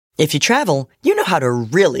If you travel, you know how to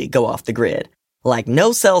really go off the grid. Like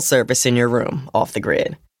no cell service in your room off the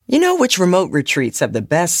grid. You know which remote retreats have the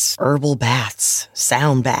best herbal baths,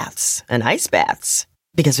 sound baths, and ice baths.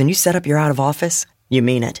 Because when you set up your out of office, you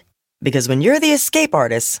mean it. Because when you're the escape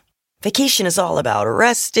artist, vacation is all about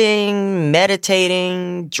resting,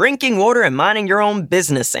 meditating, drinking water, and minding your own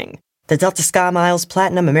businessing. The Delta SkyMiles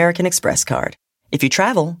Platinum American Express card. If you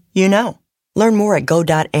travel, you know. Learn more at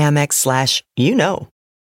go.amex/you-know.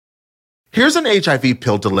 Here's an HIV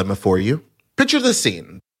pill dilemma for you. Picture the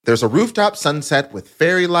scene. There's a rooftop sunset with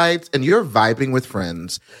fairy lights, and you're vibing with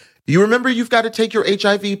friends. You remember you've got to take your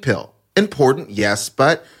HIV pill. Important, yes,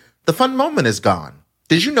 but the fun moment is gone.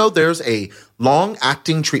 Did you know there's a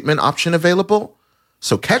long-acting treatment option available?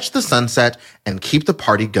 So catch the sunset and keep the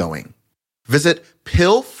party going. Visit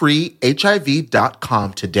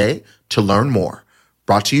pillfreehiv.com today to learn more.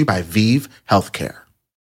 Brought to you by ViiV Healthcare.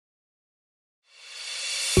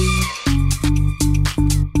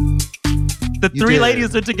 The three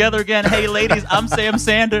ladies are together again. Hey, ladies, I'm Sam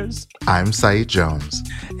Sanders. I'm Saeed Jones.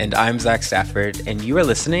 And I'm Zach Stafford, and you are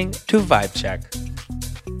listening to Vibe Check.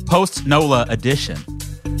 Post-NOLA edition.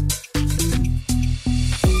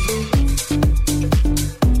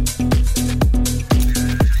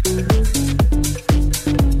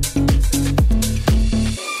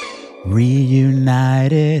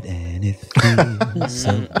 Reunited and it feels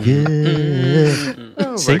so good.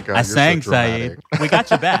 Oh See, God, I sang, so Saeed. We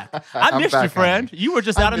got you back. I missed you, friend. You were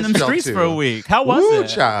just out in them streets for a week. How was Woo, it?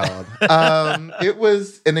 child. It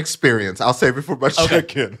was an experience. I'll save it for my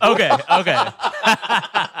check-in. Okay.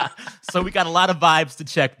 So we got a lot of vibes to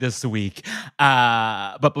check this week.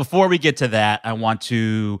 But before we get to that, I want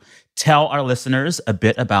to tell our listeners a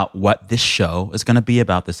bit about what this show is going to be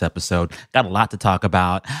about this episode. Got a lot to talk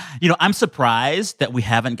about. You know, I'm surprised that we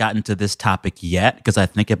haven't gotten to this topic yet because I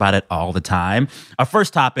think about it all the time. Our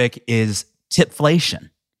first topic is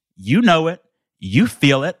tipflation. You know it. You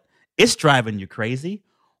feel it. It's driving you crazy.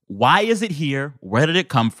 Why is it here? Where did it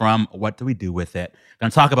come from? What do we do with it? Going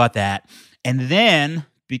to talk about that. And then,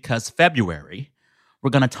 because February,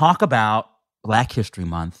 we're going to talk about Black History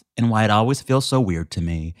Month and why it always feels so weird to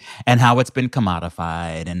me and how it's been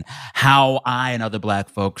commodified and how I and other Black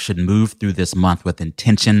folks should move through this month with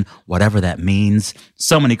intention, whatever that means.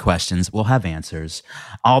 So many questions. We'll have answers.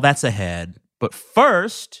 All that's ahead. But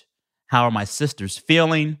first, how are my sisters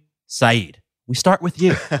feeling? Saeed, we start with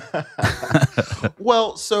you.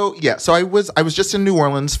 Well, so I was just in New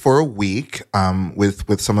Orleans for a week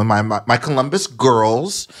with some of my Columbus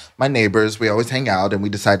girls, my neighbors. We always hang out, and we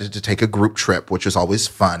decided to take a group trip, which is always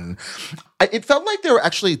fun. It felt like there were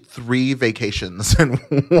actually 3 vacations in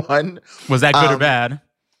one. Was that good or bad?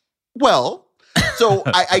 Well, so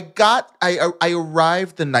I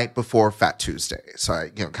arrived the night before Fat Tuesday. So I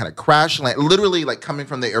kind of crash land, literally like coming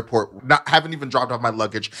from the airport, haven't even dropped off my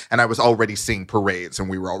luggage, and I was already seeing parades, and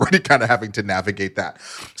we were already kind of having to navigate that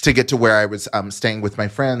to get to where I was staying with my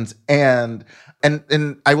friends. And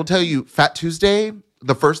I will tell you, Fat Tuesday,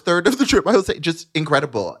 the first third of the trip, I would say, just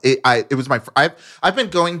incredible. It was I've been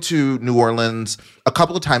going to New Orleans a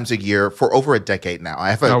couple of times a year for over a decade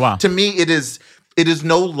now. To me, it is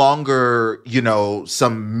no longer,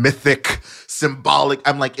 some mythic, symbolic.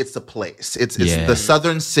 I'm like, it's a place. It's the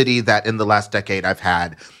southern city that in the last decade I've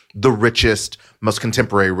had the richest, most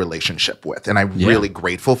contemporary relationship with. And I'm really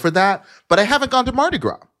grateful for that. But I haven't gone to Mardi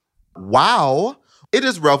Gras. Wow. It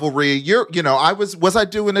is revelry. Was I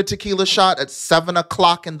doing a tequila shot at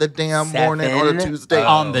 7:00 in the damn morning on a Tuesday?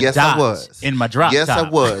 On the yes, dot, I was. In my drop Yes, top. I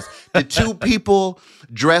was. The 2 people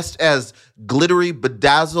dressed as glittery,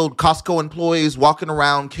 bedazzled Costco employees walking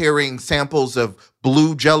around carrying samples of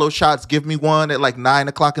blue Jell-O shots. Give me one at like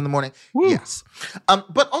 9:00 in the morning. Woo. Yes.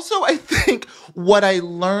 But also I think what I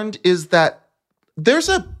learned is that there's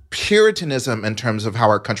a puritanism in terms of how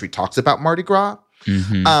our country talks about Mardi Gras.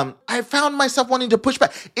 Mm-hmm. I found myself wanting to push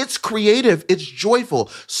back. It's creative. It's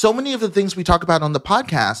joyful. So many of the things we talk about on the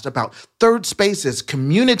podcast about third spaces,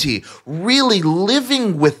 community, really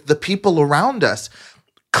living with the people around us,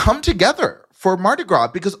 come together for Mardi Gras,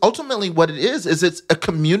 because ultimately what it is it's a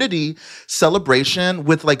community celebration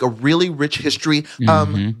with like a really rich history.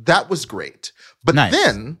 That was great. But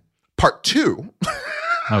then part 2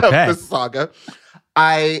 of the saga,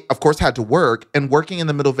 I, of course, had to work, and working in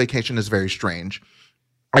the middle of vacation is very strange.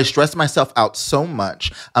 I stressed myself out so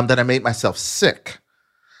much that I made myself sick.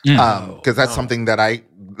 Because that's something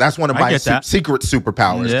that's one of my secret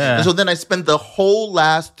superpowers. Yeah. And so then I spent the whole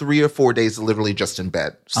last 3 or 4 days literally just in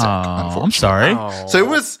bed sick, unfortunately. I'm sorry. So it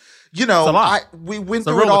was, we went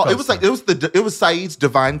through it all. It was it was Saeed's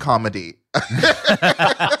Divine Comedy.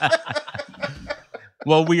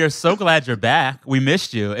 Well, we are so glad you're back. We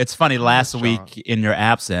missed you. It's funny, last week in your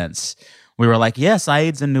absence, we were like, yes,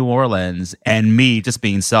 Saeed's in New Orleans. And me just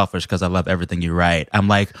being selfish because I love everything you write. I'm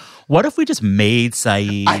like, what if we just made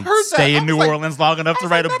Saeed stay in New Orleans long enough to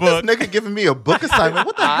write a book? This nigga giving me a book assignment.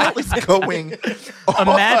 What the hell is going on?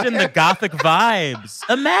 Imagine the gothic vibes.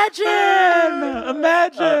 Imagine.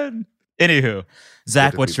 Anywho,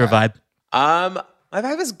 Zach, what's your vibe? My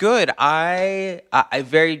vibe is good. I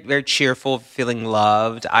very, very cheerful, feeling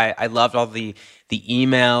loved. I loved all the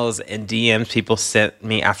emails and DMs people sent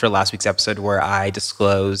me after last week's episode where I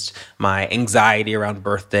disclosed my anxiety around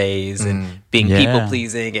birthdays and being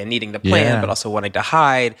people-pleasing and needing to plan, but also wanting to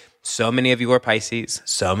hide. So many of you are Pisces.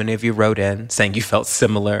 So many of you wrote in saying you felt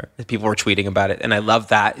similar. People were tweeting about it. And I love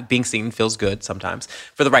that. Being seen feels good sometimes.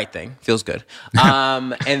 For the right thing, feels good.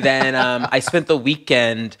 And then I spent the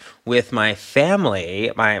weekend with my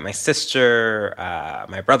family, my sister,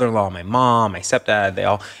 my brother-in-law, my mom, my stepdad.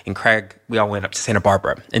 We all went up to Santa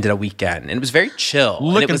Barbara and did a weekend. And it was very chill.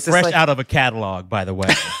 Looking and it was fresh out of a catalog, by the way.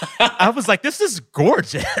 I was like, this is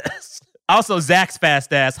gorgeous. Also, Zach's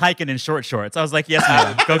fast ass hiking in short shorts. I was like, yes,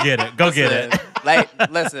 ma'am. Go get it. Go get it. Like,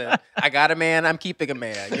 listen, I got a man. I'm keeping a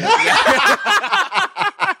man. You know?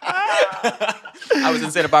 I was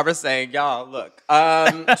in Santa Barbara saying, y'all, look.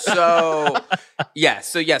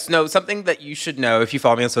 Yes. No, something that you should know if you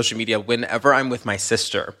follow me on social media, whenever I'm with my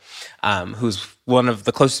sister, who's one of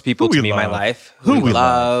the closest people to me in my life, who we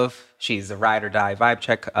love. She's a ride or die vibe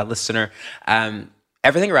check listener.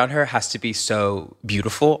 Everything around her has to be so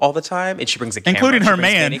beautiful all the time. And she brings a camera. Including her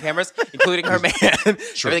man. Including her man.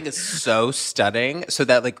 Everything is so stunning. So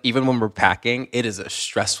that like even when we're packing, it is a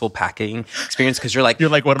stressful packing experience because you're like,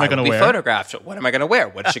 what am I going to wear? Photographed. What am I going to wear?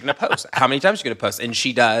 What is she going to post? How many times is she going to post? And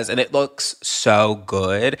she does. And it looks so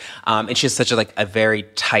good. And she has such a very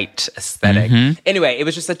tight aesthetic. Anyway, it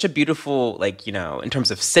was just such a beautiful, in terms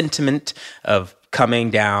of sentiment of coming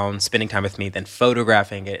down, spending time with me, then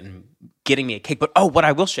photographing it and getting me a cake. But what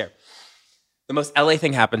I will share, the most LA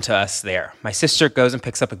thing happened to us there. My sister goes and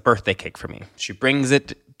picks up a birthday cake for me. She brings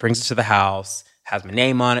it to the house, has my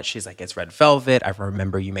name on it. She's like, it's red velvet. I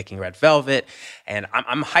remember you making red velvet. And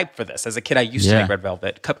I'm hyped for this. As a kid, I used to make red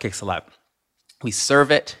velvet cupcakes a lot. We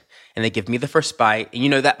serve it, and they give me the first bite. And you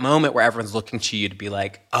know that moment where everyone's looking to you to be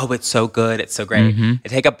like, oh, it's so good. It's so great. I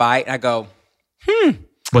take a bite, and I go,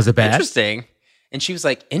 Was it bad? Interesting. And she was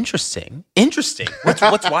like, interesting.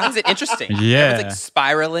 Why is it interesting? Yeah. It was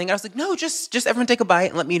spiraling. I was like, no, just everyone take a bite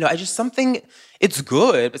and let me know. It's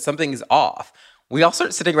good, but something is off. We all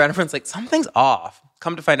start sitting around, everyone's like, something's off.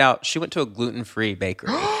 Come to find out, she went to a gluten-free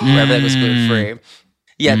bakery where everything was gluten-free.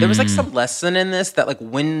 Yeah, there was some lesson in this that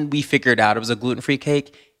when we figured out it was a gluten-free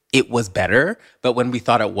cake, it was better. But when we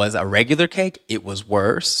thought it was a regular cake, it was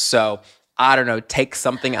worse. So I don't know, take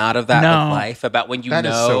something out of that with life about when you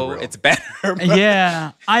know it's better.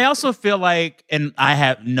 Yeah. I also feel like, and I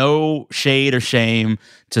have no shade or shame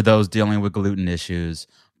to those dealing with gluten issues,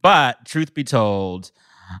 but truth be told,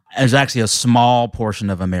 there's actually a small portion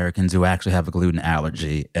of Americans who actually have a gluten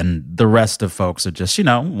allergy, and the rest of folks are just,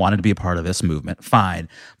 wanting to be a part of this movement. Fine.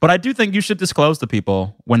 But I do think you should disclose to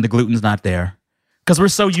people when the gluten's not there, because we're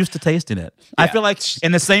so used to tasting it. Yeah. I feel like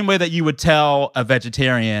in the same way that you would tell a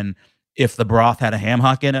vegetarian if the broth had a ham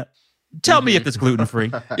hock in it, tell me if it's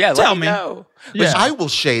gluten-free. Yeah, tell me me. Know. Yeah. I will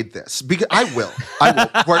shade this because I will.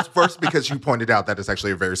 First, because you pointed out that it's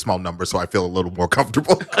actually a very small number, so I feel a little more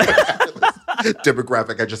comfortable.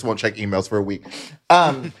 Demographic. I just won't check emails for a week.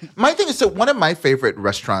 My thing is, so one of my favorite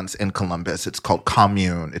restaurants in Columbus, it's called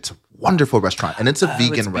Commune. It's a wonderful restaurant, and it's a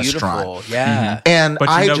vegan restaurant. Yeah, and but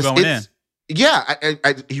going in. Yeah,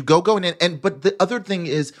 you going in, but the other thing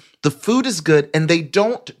is the food is good, and they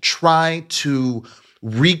don't try to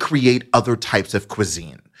recreate other types of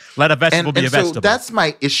cuisine. Let a vegetable be a vegetable. So that's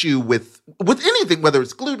my issue with anything, whether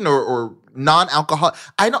it's gluten or non-alcohol.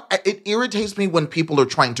 It irritates me when people are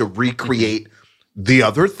trying to recreate the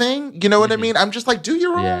other thing. You know what I mean? I'm just like, do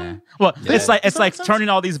your own. Yeah. Well, it's like turning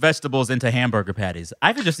all these vegetables into hamburger patties.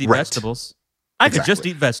 I could just eat vegetables. I could just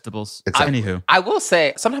eat vegetables. Exactly. Anywho. I will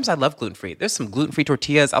say, sometimes I love gluten-free. There's some gluten-free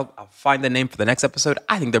tortillas. I'll find the name for the next episode.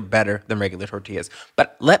 I think they're better than regular tortillas.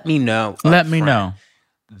 But let me know. Let me know.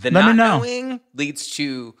 The not knowing leads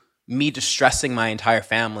to me distressing my entire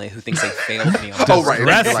family who thinks they failed me. Oh,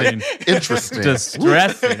 right. Distressing. Interesting.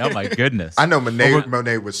 Distressing. Oh, my goodness. I know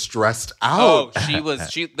Monet was stressed out. Oh,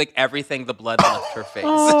 she like everything, the blood left her face. She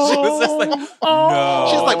was just like, no.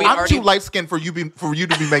 She's like, I'm too light-skinned for you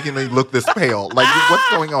to be making me look this pale. Like, what's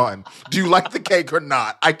going on? Do you like the cake or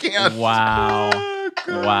not? I can't. Wow.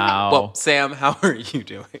 Wow. Well, Sam, how are you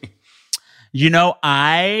doing?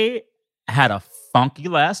 I had a funky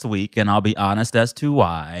last week, and I'll be honest as to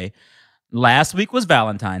why. Last week was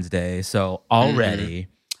Valentine's Day, so already.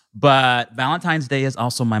 But Valentine's Day is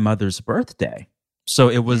also my mother's birthday. So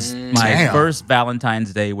it was my first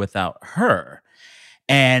Valentine's Day without her.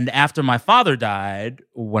 And after my father died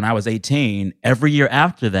when I was 18, every year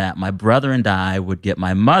after that, my brother and I would get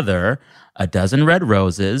my mother a dozen red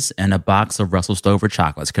roses and a box of Russell Stover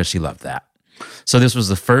chocolates because she loved that. So this was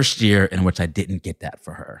the first year in which I didn't get that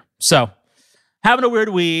for her. So having a weird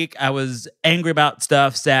week. I was angry about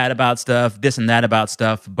stuff, sad about stuff, this and that about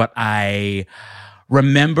stuff. But I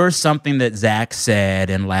remember something that Zach said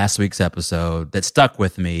in last week's episode that stuck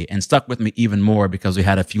with me, and stuck with me even more because we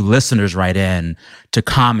had a few listeners write in to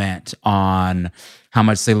comment on how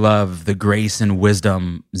much they love the grace and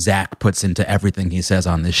wisdom Zach puts into everything he says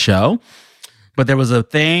on this show. But there was a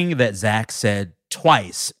thing that Zach said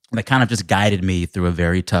twice that kind of just guided me through a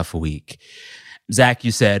very tough week. Zach,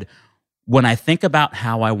 you said, when I think about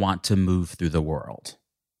how I want to move through the world.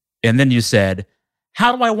 And then you said,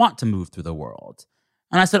 how do I want to move through the world?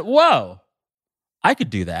 And I said, whoa, I could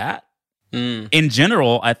do that. In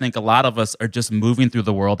general, I think a lot of us are just moving through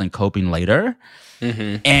the world and coping later.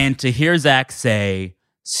 And to hear Zach say,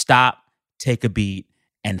 stop, take a beat,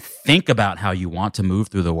 and think about how you want to move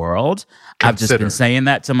through the world. I've just been saying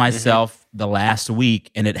that to myself the last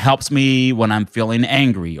week, and it helps me when I'm feeling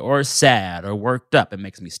angry or sad or worked up. It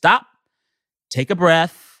makes me stop, take a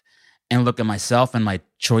breath, and look at myself and my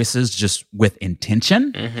choices just with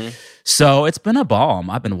intention. So it's been a balm.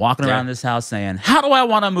 I've been walking around this house saying, how do I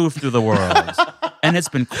want to move through the world? And it's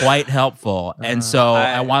been quite helpful. And so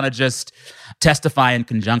I want to just testify in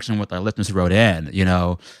conjunction with our listeners who wrote in, you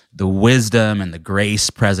know, the wisdom and the grace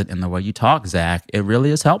present in the way you talk, Zach. It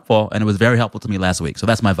really is helpful. And it was very helpful to me last week. So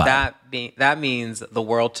that's my vibe. That means the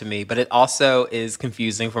world to me, but it also is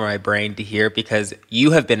confusing for my brain to hear because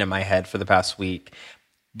you have been in my head for the past week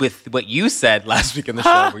with what you said last week in the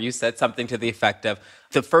show, where you said something to the effect of,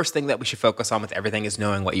 the first thing that we should focus on with everything is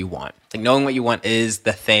knowing what you want. Like knowing what you want is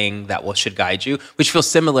the thing that should guide you, which feels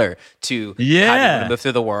similar to how you want to move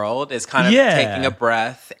through the world, is kind of taking a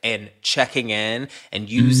breath and checking in and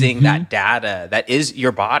using that data that is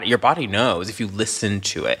your body. Your body knows if you listen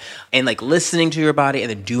to it. And like listening to your body and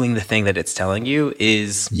then doing the thing that it's telling you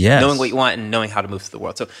is knowing what you want and knowing how to move through the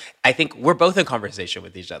world. So I think we're both in conversation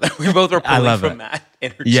with each other. We both are pulling from that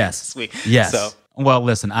energy this week. So. Well,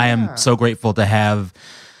 listen, I am so grateful to have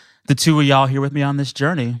the two of y'all here with me on this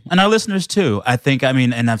journey, and our listeners too. I think,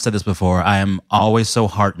 and I've said this before, I am always so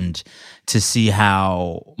heartened to see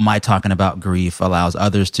how my talking about grief allows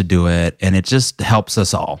others to do it, and it just helps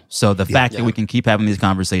us all. So the fact that we can keep having these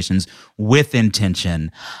conversations with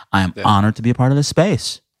intention, I am honored to be a part of this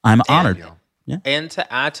space. I'm honored. And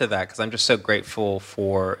to add to that, because I'm just so grateful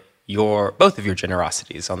for both of your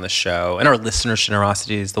generosities on this show and our listeners'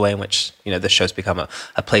 generosities, the way in which, this show's become a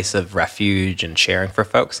place of refuge and sharing for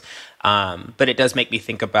folks. But it does make me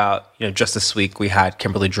think about, just this week we had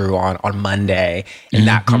Kimberly Drew on Monday, and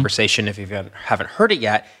that conversation, if you haven't heard it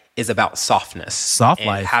yet, is about softness. Soft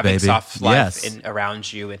life, having baby. soft life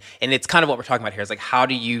around you. And it's kind of what we're talking about here. Is like, how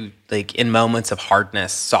do you, like, in moments of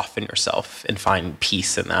hardness, soften yourself and find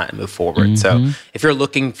peace in that and move forward? So if you're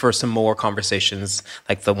looking for some more conversations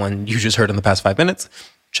like the one you just heard in the past 5 minutes,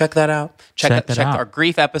 check that out. Check out our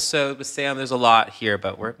grief episode with Sam. There's a lot here,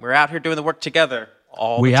 but we're out here doing the work together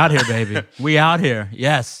all the time. We out here, baby. We out here.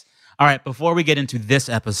 Yes. All right, before we get into this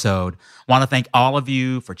episode, I want to thank all of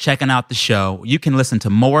you for checking out the show. You can listen to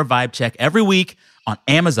more Vibe Check every week on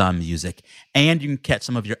Amazon Music, and you can catch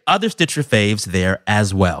some of your other Stitcher faves there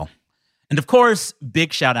as well. And of course,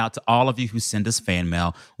 big shout out to all of you who send us fan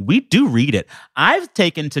mail. We do read it. I've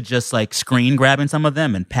taken to just like screen grabbing some of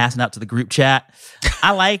them and passing out to the group chat.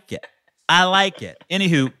 I like it.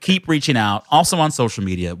 Anywho, keep reaching out. Also on social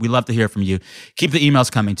media. We love to hear from you. Keep the emails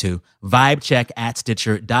coming to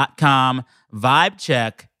vibecheck@stitcher.com.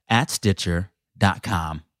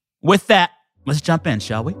 Vibecheck@stitcher.com. With that, let's jump in,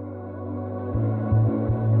 shall we?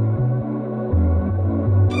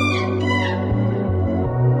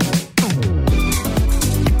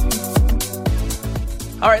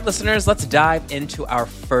 All right, listeners, let's dive into our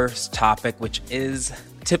first topic, which is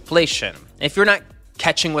tipflation. If you're not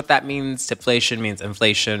catching what that means, tipflation means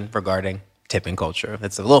inflation regarding tipping culture.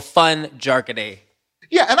 It's a little fun, jargony.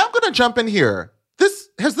 Yeah, and I'm going to jump in here. This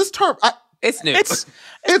term, It's new. It's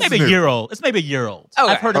maybe new. a year old. It's maybe a year old.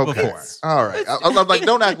 Okay. I've heard it Okay. before. All right. I'm like,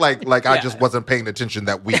 don't act like I just wasn't paying attention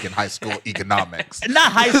that week in high school economics.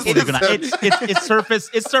 Not high school economics. It's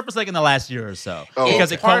surfaced like in the last year or so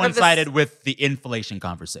because it Part of this- coincided with the inflation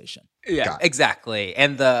conversation. Yeah, Got it. exactly.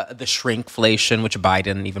 And the shrinkflation, which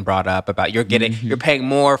Biden even brought up about you're paying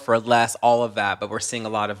more for less, all of that. But we're seeing a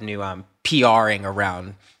lot of new PRing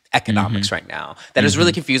around economics right now that is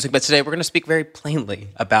really confusing. But today we're going to speak very plainly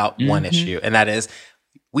about one issue, and that is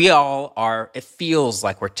we all are, it feels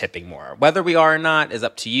like we're tipping more. Whether we are or not is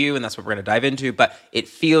up to you, and that's what we're going to dive into. But it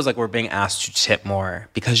feels like we're being asked to tip more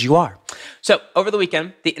because you are. So over the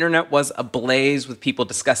weekend, the internet was ablaze with people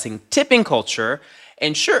discussing tipping culture.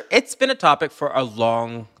 And sure, it's been a topic for a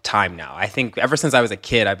long time now. I think ever since I was a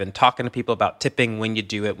kid, I've been talking to people about tipping, when you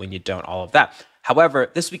do it, when you don't, all of that. However,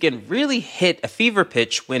 this weekend really hit a fever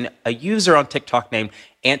pitch when a user on TikTok named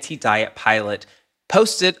Anti-Diet Pilot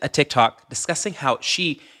posted a TikTok discussing how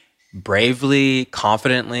she bravely,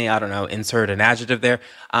 confidently, I don't know, insert an adjective there,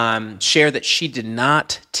 shared that she did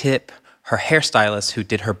not tip her hairstylist who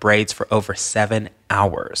did her braids for over 7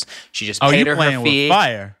 hours. She just paid her fee. With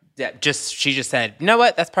fire. Yeah, she just said, you know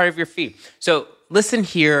what? That's part of your fee. So listen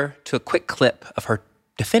here to a quick clip of her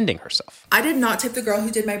defending herself. I did not tip the girl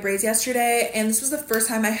who did my braids yesterday, and this was the first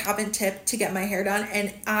time I haven't tipped to get my hair done,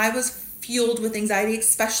 and I was fueled with anxiety,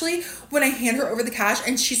 especially when I hand her over the cash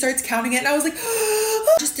and she starts counting it, and I was like,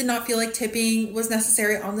 just did not feel like tipping was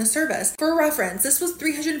necessary on this service. For reference, this was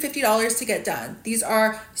 $350 to get done. These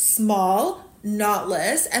are small,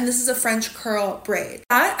 knotless, and this is a French curl braid.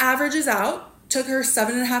 That averages out, took her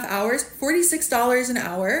 7.5 hours, $46 an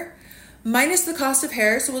hour. Minus the cost of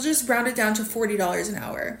hair, so we'll just round it down to $40 an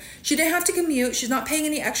hour. She didn't have to commute. She's not paying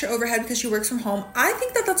any extra overhead because she works from home. I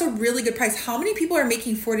think that that's a really good price. How many people are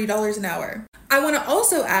making $40 an hour? I want to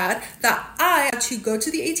also add that I had to go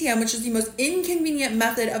to the ATM, which is the most inconvenient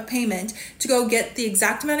method of payment, to go get the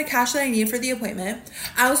exact amount of cash that I need for the appointment.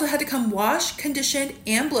 I also had to come washed, conditioned,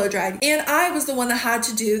 and blow dried, and I was the one that had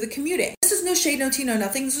to do the commuting. This is no shade, no tea, no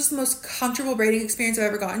nothing. This was the most comfortable braiding experience I've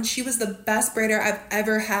ever gotten. She was the best braider I've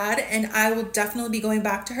ever had, and I will definitely be going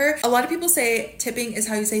back to her. A lot of people say tipping is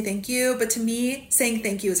how you say thank you, but to me, saying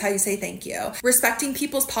thank you is how you say thank you. Respecting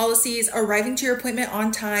people's policies, arriving to your appointment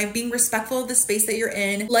on time, being respectful of the space that you're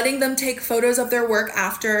in, letting them take photos of their work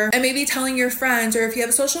after, and maybe telling your friends, or if you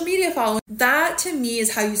have a social media following, that to me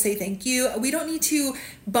is how you say thank you. We don't need to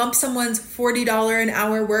bump someone's $40 an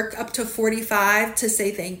hour work up to $45 to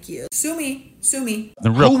say thank you. Sue me.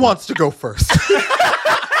 Who wants to go first?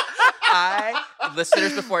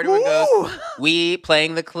 Listeners, before anyone goes, we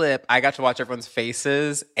playing the clip, I got to watch everyone's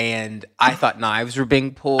faces, and I thought knives were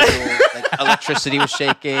being pulled, like electricity was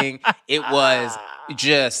shaking. It was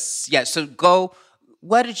just, yeah, so go.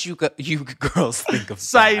 What did you girls think of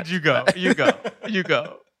Saeed, that? you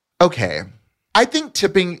go. Okay. I think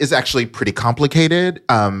tipping is actually pretty complicated.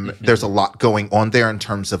 There's a lot going on there in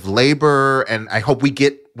terms of labor, and I hope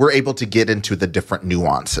we're able to get into the different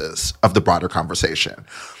nuances of the broader conversation.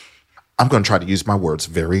 I'm going to try to use my words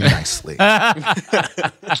very nicely. But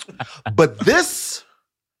this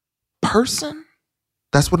person,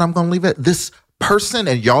 that's what I'm going to leave it. This person,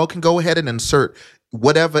 and y'all can go ahead and insert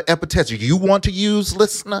whatever epithets you want to use,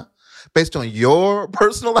 listener, based on your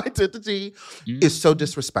personal identity, is so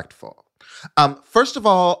disrespectful. First of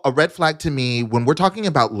all, a red flag to me, when we're talking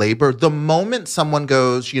about labor, the moment someone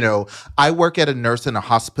goes, I work at a nurse in a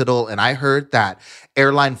hospital, and I heard that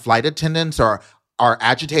airline flight attendants are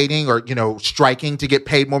agitating or, striking to get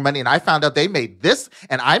paid more money, and I found out they made this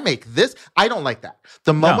and I make this. I don't like that.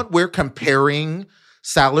 The moment we're comparing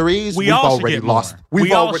salaries, we've already lost.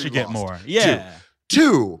 We all should get more. Yeah.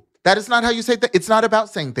 Two, that is not how you say that. It's not about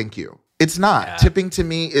saying thank you. It's not. Yeah. Tipping to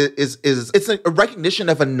me is it's a recognition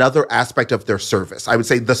of another aspect of their service. I would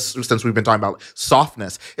say this, since we've been talking about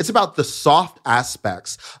softness, it's about the soft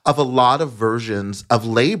aspects of a lot of versions of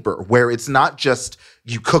labor, where it's not just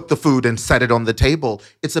you cook the food and set it on the table.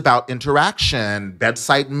 It's about interaction,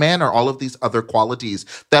 bedside manner, all of these other qualities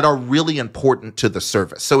that are really important to the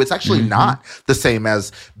service. So it's actually not the same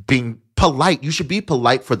as being polite. You should be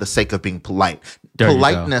polite for the sake of being polite.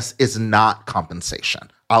 Politeness is not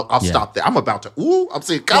compensation. I'll stop there. I'm about to, I'm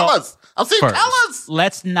seeing colors. I'm seeing colors.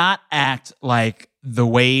 Let's not act like the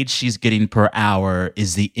wage she's getting per hour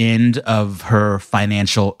is the end of her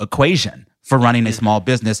financial equation for running a small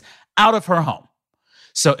business out of her home.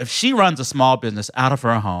 So if she runs a small business out of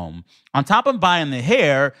her home, on top of buying the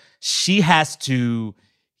hair, she has to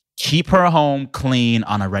keep her home clean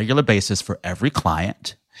on a regular basis for every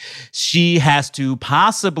client. She has to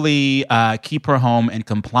possibly keep her home in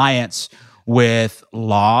compliance with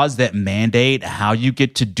laws that mandate how you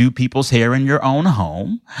get to do people's hair in your own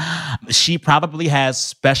home. She probably has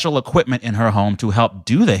special equipment in her home to help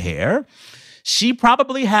do the hair. She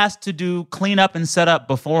probably has to do cleanup and setup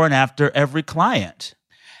before and after every client.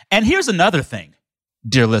 And here's another thing,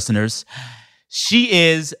 dear listeners. She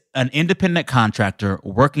is an independent contractor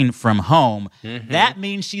working from home. That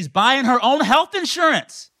means she's buying her own health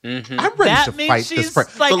insurance. I'm ready to fight this.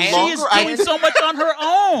 Like, she is doing so much on her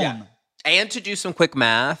own. Yeah. And to do some quick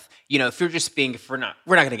math, if you're just we're not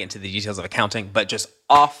going to get into the details of accounting, but just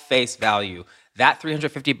off face value, that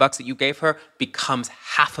 $350 that you gave her becomes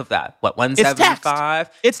half of that. What, $175?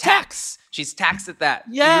 It's tax. She's taxed at that.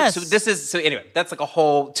 Yes. So anyway, that's like a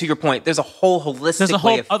whole, to your point, there's a whole holistic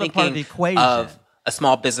way of thinking of a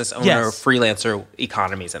small business owner, freelancer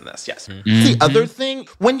economies in this. Yes. The other thing,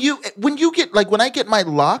 when you get, like, when I get my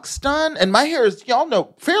locks done, and my hair is, y'all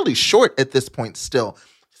know, fairly short at this point still,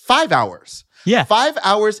 5 hours. Yeah. 5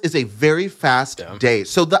 hours is a very fast day.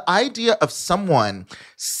 So the idea of someone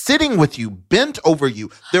sitting with you, bent over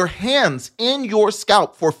you, their hands in your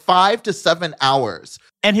scalp for 5 to 7 hours.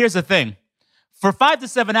 And here's the thing. For 5 to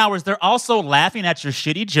 7 hours, they're also laughing at your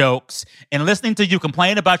shitty jokes and listening to you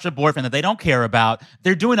complain about your boyfriend that they don't care about.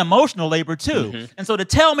 They're doing emotional labor too. And so to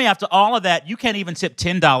tell me after all of that, you can't even tip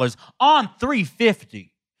 $10 on $350.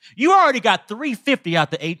 You already got $350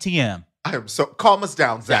 out the ATM. I am so, calm us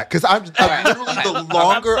down, Zach, because I'm literally, the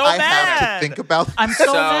longer I have to think about this. I'm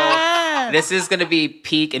so mad. This is going to be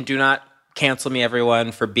peak, and do not cancel me,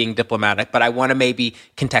 everyone, for being diplomatic, but I want to maybe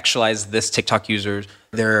contextualize this TikTok user,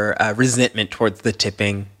 their resentment towards the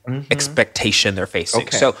tipping expectation they're facing.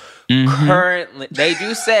 Okay. So currently, they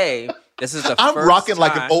do say this is the I'm first rocking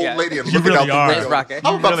like time- an old lady and looking really out the are. window. Rocking.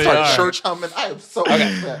 I'm about really to start are. church humming. I am so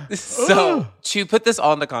upset. So to put this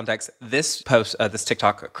all into context, this post, this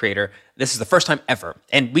TikTok creator, this is the first time ever,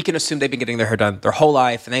 and we can assume they've been getting their hair done their whole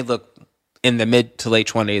life, and they look in the mid to late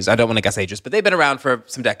 20s. I don't want to guess ages, but they've been around for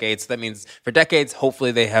some decades. That means for decades,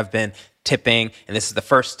 hopefully they have been tipping, and this is the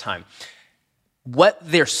first time. What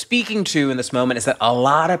they're speaking to in this moment is that a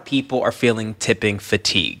lot of people are feeling tipping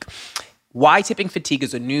fatigue. Why tipping fatigue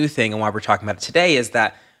is a new thing and why we're talking about it today is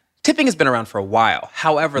that tipping has been around for a while.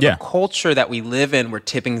 However, the culture that we live in where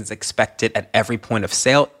tipping is expected at every point of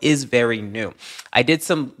sale is very new. I did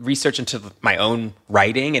some research into my own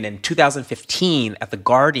writing, and in 2015 at The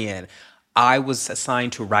Guardian, I was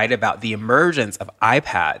assigned to write about the emergence of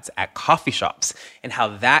iPads at coffee shops and how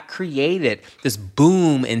that created this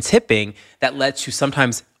boom in tipping that led to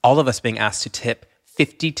sometimes all of us being asked to tip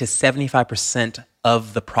 50 to 75%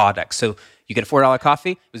 of the product. So you get a $4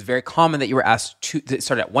 coffee. It was very common that you were asked to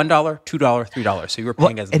start at $1, $2, $3. So you were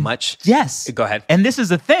paying as much. Yes. Go ahead. And this is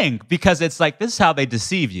the thing, because it's like, this is how they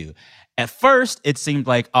deceive you. At first, it seemed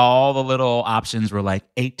like all the little options were like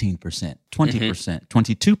 18%, 20%,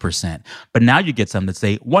 22%. But now you get some that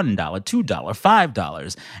say $1, $2,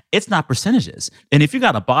 $5. It's not percentages. And if you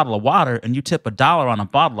got a bottle of water and you tip $1 on a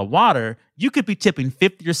bottle of water, you could be tipping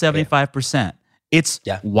 50 or 75%. It's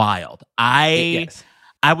wild. I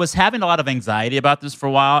was having a lot of anxiety about this for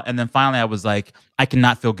a while. And then finally I was like, I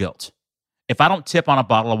cannot feel guilt. If I don't tip on a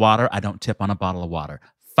bottle of water, I don't tip on a bottle of water.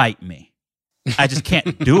 Fight me. I just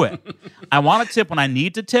can't do it. I want to tip when I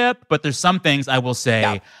need to tip, but there's some things I will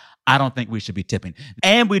say, I don't think we should be tipping.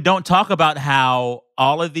 And we don't talk about how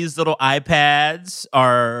all of these little iPads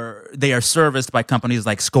are serviced by companies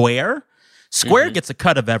like Square. Square gets a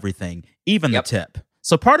cut of everything, even the tip.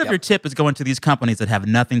 So part of your tip is going to these companies that have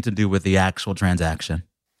nothing to do with the actual transaction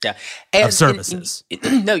of services.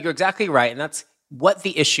 No, you're exactly right. And that's what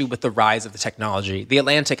the issue with the rise of the technology. The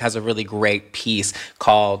Atlantic has a really great piece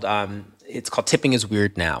called, it's called Tipping is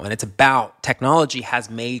Weird Now. And it's about technology has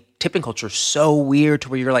made tipping culture so weird to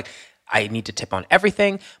where you're like, I need to tip on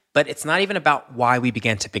everything. But it's not even about why we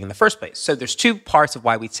began tipping in the first place. So there's two parts of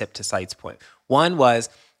why we tip, to Saeed's point. One was,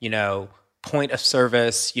 point of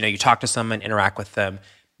service. You talk to someone, interact with them,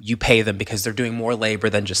 you pay them because they're doing more labor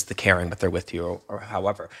than just the caring that they're with you or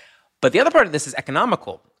however. But the other part of this is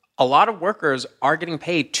economical. A lot of workers are getting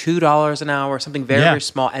paid $2 an hour, something very, very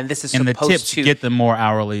small. And this is and supposed the tips to get them more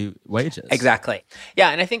hourly wages. Exactly. Yeah.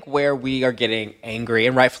 And I think where we are getting angry,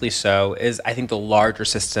 and rightfully so, is I think the larger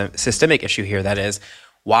systemic issue here. That is,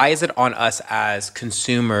 why is it on us as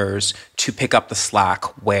consumers to pick up the slack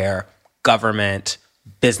where government,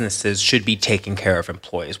 businesses should be taking care of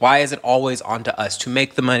employees? Why is it always onto us to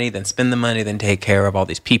make the money, then spend the money, then take care of all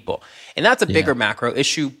these people? And that's a bigger macro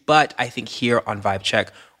issue. But I think here on Vibe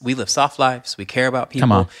Check, we live soft lives. We care about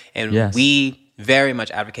people. And we very much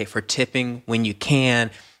advocate for tipping when you can,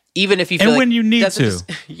 even if you feel and like when you need to.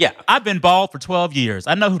 Yeah. I've been bald for 12 years.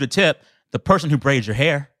 I know who to tip. The person who braids your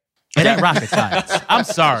hair. It ain't rocket science. I'm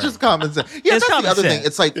sorry. It's just common sense. Yeah, It's that's common the other sense. thing.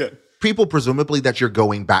 It's like people presumably that you're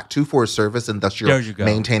going back to for a service and thus There you're you go.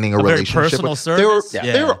 maintaining a A very relationship. personal with. service?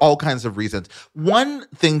 There are all kinds of reasons. One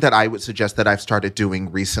thing that I would suggest that I've started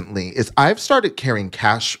doing recently is I've started carrying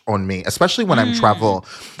cash on me, especially when I'm travel,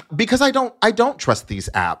 because I don't trust these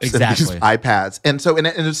apps and Exactly. these iPads. And so and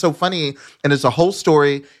it's so funny, and it's a whole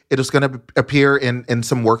story. It is going to appear in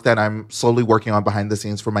some work that I'm slowly working on behind the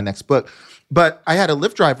scenes for my next book. But I had a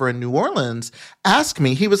Lyft driver in New Orleans ask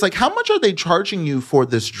me, he was like, how much are they charging you for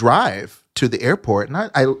this drive to the airport?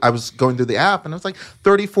 And I was going through the app and I was like,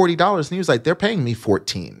 $30, $40. And he was like, they're paying me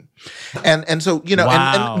 $14. And so, you know,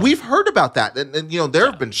 Wow. and we've heard about that. And you know, there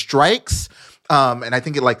have been strikes. And I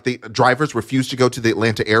think the drivers refused to go to the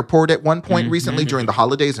Atlanta airport at one point recently during the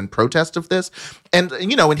holidays in protest of this. And,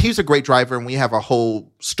 you know, and he's a great driver and we have a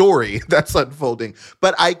whole story that's unfolding.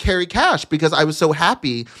 But I carry cash because I was so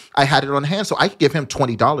happy I had it on hand. So I could give him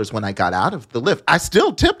 $20 when I got out of the Lyft. I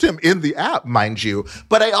still tipped him in the app, mind you.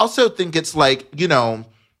 But I also think it's like, you know,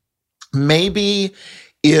 maybe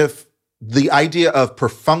if the idea of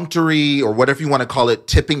perfunctory or whatever you want to call it,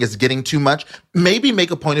 tipping is getting too much, maybe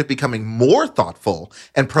make a point of becoming more thoughtful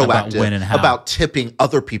and proactive when and how. about tipping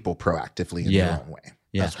other people proactively in Yeah. their own way.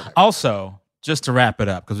 Yeah. That's what I- Also, just to wrap it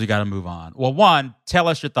up, because we got to move on. Well, one, tell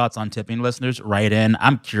us your thoughts on tipping, listeners. Write in.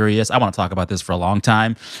 I'm curious. I want to talk about this for a long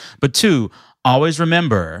time. But two, always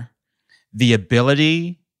remember the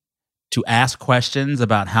ability to ask questions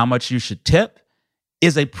about how much you should tip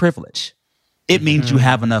is a privilege. It means you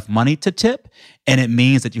have enough money to tip, and it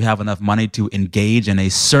means that you have enough money to engage in a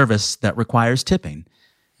service that requires tipping.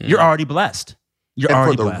 You're already blessed. You're And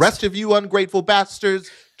already for the blessed. rest of you ungrateful bastards,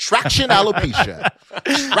 traction alopecia.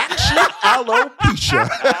 Traction alopecia.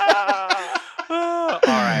 All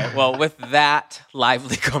right. Well, with that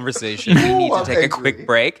lively conversation, we need to I'm take a angry. quick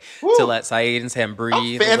break Woo. to let Saeed and Sam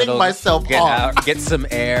breathe. fanning a little, myself get off. out, get some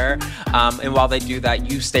air. And while they do that,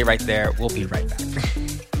 you stay right there. We'll be right back.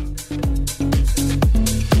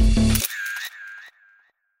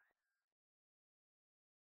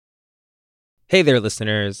 Hey there,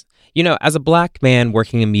 listeners. You know, as a Black man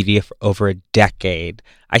working in media for over a decade,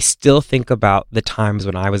 I still think about the times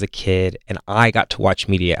when I was a kid and I got to watch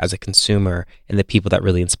media as a consumer and the people that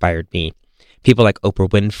really inspired me. People like Oprah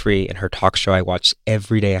Winfrey and her talk show I watched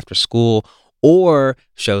every day after school, or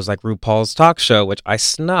shows like RuPaul's Talk Show, which I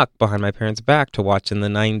snuck behind my parents' back to watch in the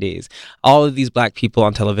 90s. All of these Black people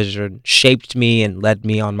on television shaped me and led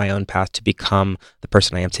me on my own path to become the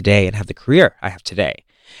person I am today and have the career I have today.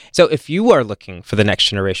 So if you are looking for the next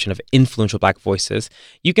generation of influential Black voices,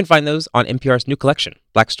 you can find those on NPR's new collection,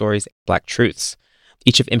 Black Stories, Black Truths.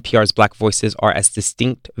 Each of NPR's Black voices are as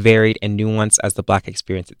distinct, varied, and nuanced as the Black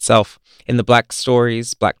experience itself. In the Black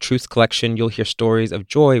Stories, Black Truths collection, you'll hear stories of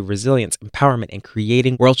joy, resilience, empowerment, and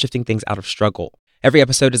creating world-shifting things out of struggle. Every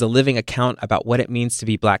episode is a living account about what it means to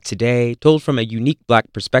be Black today, told from a unique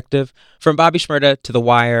Black perspective. From Bobby Shmurda to The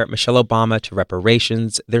Wire, Michelle Obama to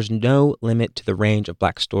reparations, there's no limit to the range of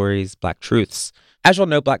Black stories, Black truths. As you'll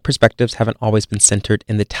know, Black perspectives haven't always been centered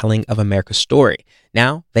in the telling of America's story.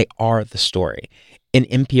 Now, they are the story. In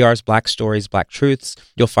NPR's Black Stories, Black Truths,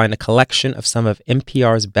 you'll find a collection of some of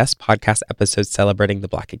NPR's best podcast episodes celebrating the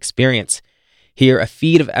Black experience. Hear a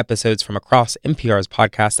feed of episodes from across NPR's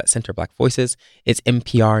podcasts that center Black voices. It's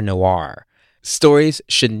NPR Noir. Stories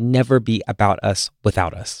should never be about us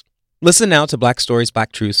without us. Listen now to Black Stories,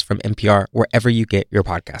 Black Truths from NPR wherever you get your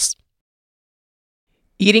podcasts.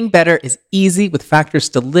 Eating better is easy with Factor's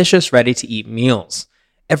delicious, ready-to-eat meals.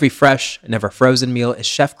 Every fresh, never frozen meal is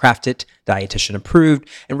chef-crafted, dietitian approved,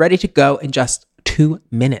 and ready to go in just 2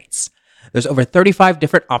 minutes. There's over 35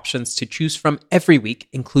 different options to choose from every week,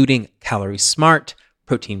 including Calorie Smart,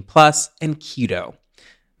 Protein Plus, and Keto.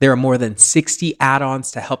 There are more than 60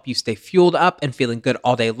 add-ons to help you stay fueled up and feeling good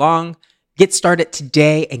all day long. Get started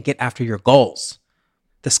today and get after your goals.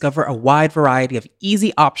 Discover a wide variety of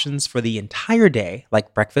easy options for the entire day,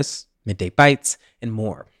 like breakfast, midday bites, and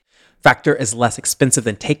more. Factor is less expensive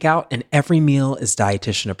than takeout, and every meal is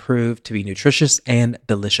dietitian approved to be nutritious and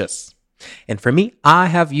delicious. And for me, I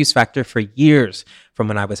have used Factor for years, from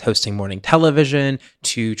when I was hosting morning television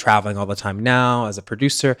to traveling all the time now as a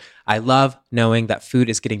producer. I love knowing that food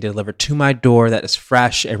is getting delivered to my door that is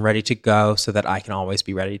fresh and ready to go so that I can always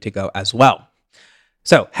be ready to go as well.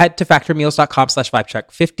 So head to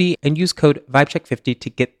factormeals.com/vibecheck50 and use code vibecheck50 to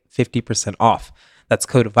get 50% off. That's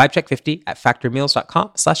code vibecheck50 at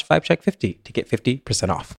factormeals.com/vibecheck50 to get 50%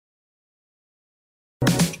 off.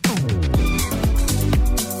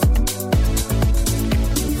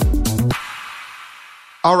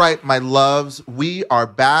 All right, my loves, we are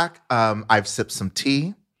back. I've sipped some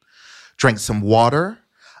tea, drank some water.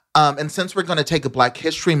 And since we're going to take a Black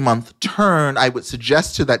History Month turn, I would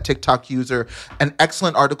suggest to that TikTok user an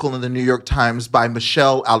excellent article in the New York Times by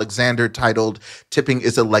Michelle Alexander titled "Tipping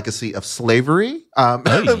is a Legacy of Slavery."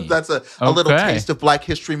 That's a little taste of Black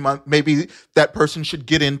History Month. Maybe that person should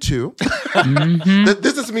get into.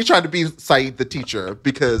 This is me trying to be Saeed the teacher,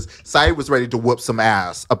 because Saeed was ready to whoop some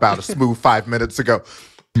ass about a smooth 5 minutes ago.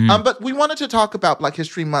 But we wanted to talk about Black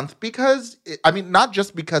History Month because, not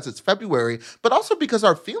just because it's February, but also because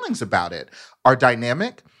our feelings about it are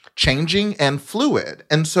dynamic, changing, and fluid.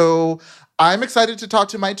 And so I'm excited to talk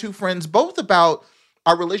to my two friends both about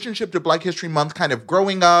our relationship to Black History Month, kind of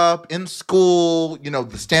growing up in school, the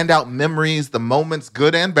standout memories, the moments,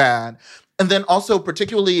 good and bad. And then also,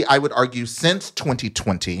 particularly, I would argue, since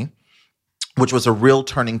 2020, which was a real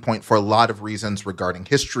turning point for a lot of reasons regarding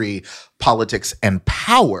history, politics, and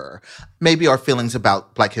power, maybe our feelings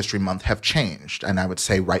about Black History Month have changed, and I would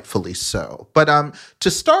say rightfully so. But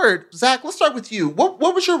to start, Zach, let's start with you. What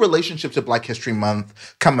was your relationship to Black History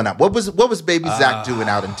Month coming up? What was baby Zach doing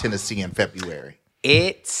out in Tennessee in February?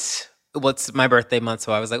 It's my birthday month,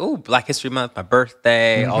 so I was like, oh, Black History Month, my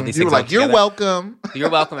birthday, all these things. You were like, you're welcome. You're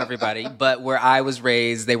welcome, everybody. But where I was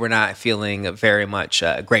raised, they were not feeling very much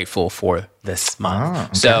grateful for this month.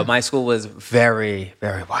 Okay. So my school was very,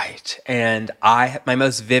 very white. And my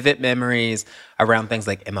most vivid memories around things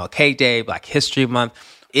like MLK Day, Black History Month,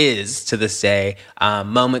 is to this day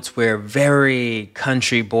moments where very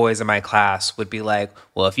country boys in my class would be like,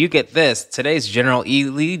 well, if you get this, today's General E.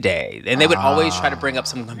 Lee Day. And they would always try to bring up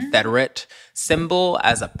some Confederate symbol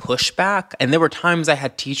as a pushback. And there were times I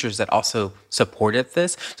had teachers that also supported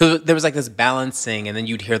this. So there was like this balancing, and then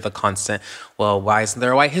you'd hear the constant, well, why isn't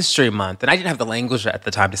there a White History Month? And I didn't have the language at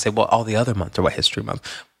the time to say, well, all the other months are White History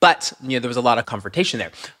Month. But there was a lot of confrontation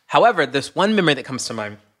there. However, this one memory that comes to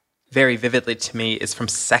mind very vividly to me is from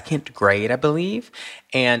second grade, I believe.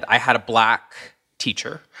 And I had a Black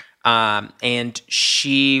teacher. And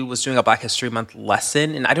she was doing a Black History Month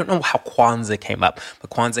lesson. And I don't know how Kwanzaa came up, but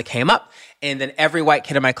Kwanzaa came up. And then every white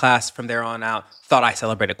kid in my class from there on out thought I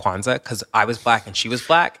celebrated Kwanzaa because I was Black and she was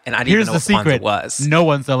Black. And I didn't even know what Kwanzaa was. No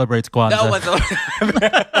one celebrates Kwanzaa. No one celebrates.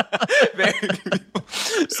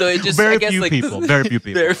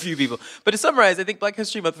 Very few people. But to summarize, I think Black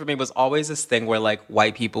History Month for me was always this thing where like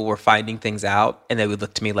white people were finding things out and they would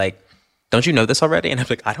look to me like, don't you know this already? And I'm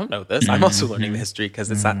like, I don't know this. I'm also learning the history because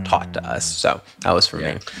it's not taught to us. So that was for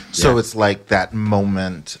me. So it's like that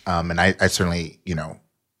moment, and I certainly,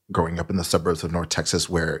 growing up in the suburbs of North Texas,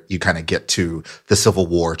 where you kind of get to the Civil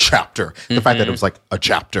War chapter, the fact that it was like a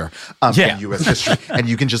chapter in U.S. history, and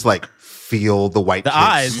you can just like feel the white kids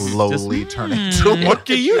eyes slowly turning to what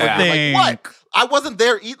do you think? Like, what? I wasn't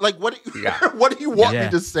there. What do you want me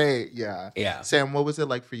to say? Yeah. Sam, what was it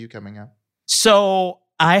like for you coming up? So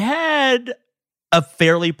I had a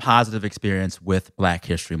fairly positive experience with Black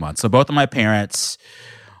History Month. So both of my parents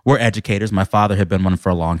were educators. My father had been one for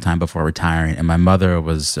a long time before retiring, and my mother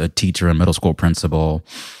was a teacher and middle school principal.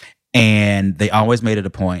 And they always made it a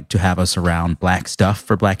point to have us around Black stuff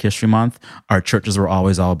for Black History Month. Our churches were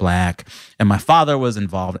always all Black. And my father was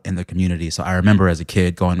involved in the community. So I remember as a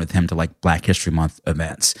kid going with him to like Black History Month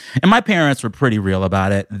events. And my parents were pretty real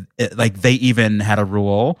about it. Like they even had a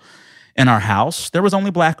rule in our house. There was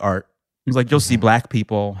only Black art. It was like you'll see Black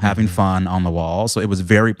people having fun on the wall. So it was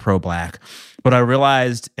very pro-Black. But I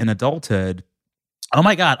realized in adulthood, oh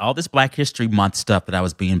my God, all this Black History Month stuff that I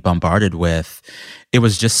was being bombarded with, it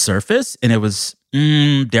was just surface and it was,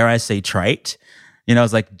 dare I say, trite.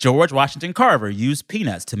 It's like George Washington Carver used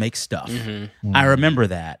peanuts to make stuff. I remember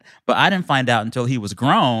that. But I didn't find out until he was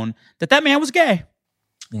grown that man was gay.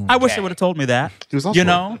 I wish they would have told me that. He was also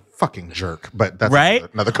a fucking jerk, but that's right?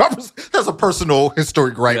 another conversation. That's a personal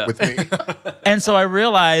history gripe with me. And so I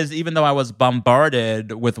realized, even though I was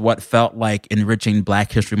bombarded with what felt like enriching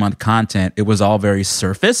Black History Month content, it was all very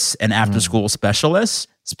surface and after-school special-ish.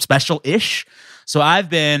 So I've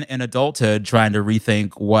been in adulthood trying to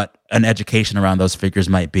rethink what an education around those figures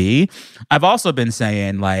might be. I've also been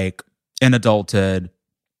saying, like, in adulthood,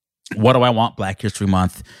 what do I want Black History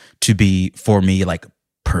Month to be for me, like,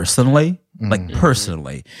 personally?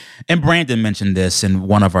 And Brandon mentioned this in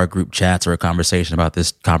one of our group chats or a conversation about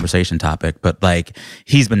this conversation topic, but like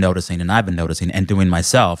he's been noticing and I've been noticing and doing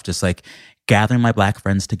myself, just like gathering my Black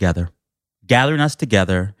friends together, gathering us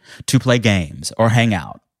together to play games or hang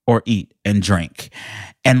out or eat and drink,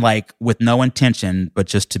 and like with no intention but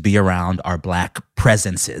just to be around our Black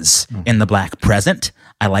presences in the Black present.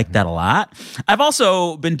 I like that a lot. I've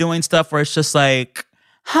also been doing stuff where it's just like,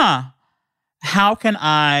 how can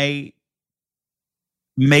I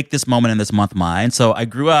make this moment in this month mine? So I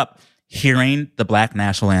grew up hearing the Black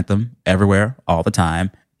national anthem everywhere, all the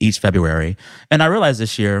time, each February. And I realized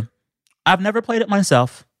this year, I've never played it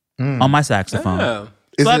myself on my saxophone. Oh.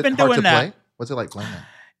 Is So I've it been hard doing to that. play? What's it like playing it?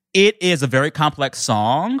 It is a very complex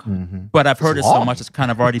song, but I've heard it so long. much it's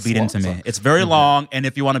kind of already beat into me. song. It's very long, and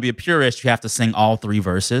if you want to be a purist, you have to sing all 3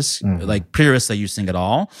 verses. Like purists say you sing it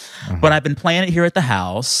all. But I've been playing it here at the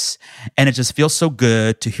house, and it just feels so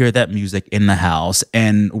good to hear that music in the house.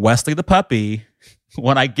 And Wesley the puppy,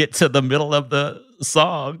 when I get to the middle of the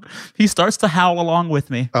song, he starts to howl along with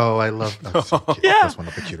me. Oh, I love that. So cute. Yeah. That's one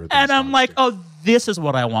of the cuter And things I'm like, too. oh, this is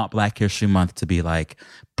what I want Black History Month to be like.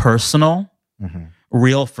 Personal,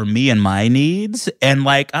 real for me and my needs, and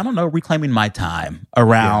like, I don't know, reclaiming my time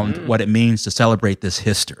around what it means to celebrate this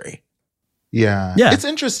history. Yeah. Yeah. It's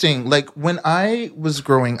interesting. Like when I was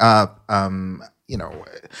growing up,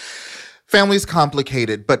 family's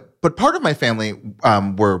complicated, but part of my family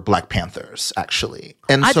were Black Panthers, actually.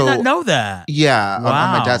 And I so did not know that. Yeah, on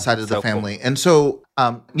my Wow. dad's side of the So cool. family. And so,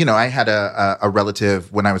 I had a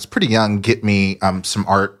relative when I was pretty young get me some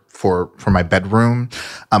art for my bedroom,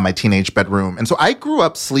 my teenage bedroom. And so I grew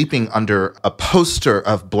up sleeping under a poster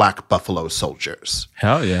of Black Buffalo Soldiers.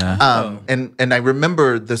 Hell yeah. And I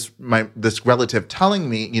remember this relative telling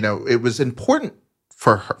me, it was important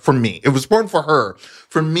for me. It was important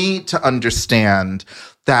for me to understand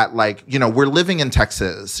that, like, we're living in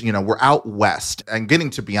Texas, we're out west, and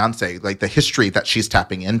getting to Beyonce, like the history that she's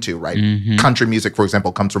tapping into, right? Country music, for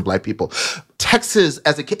example, comes from Black people. Texas,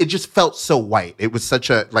 as a kid, it just felt so white. It was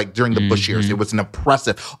such a, like, during the Bush years, it was an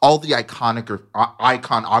oppressive, all the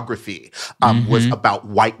iconography was about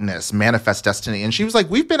whiteness, manifest destiny. And she was like,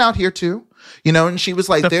 we've been out here too, and she was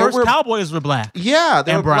like, the there first were Cowboys were Black. Yeah,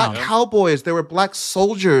 there And were Black brown. cowboys, there were Black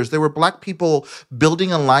soldiers, there were Black people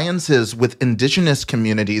building alliances with indigenous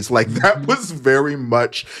communities. Like that was very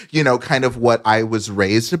much, kind of what I was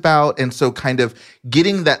raised about. And so kind of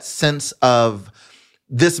getting that sense of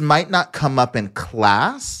this might not come up in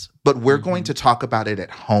class, but we're going to talk about it at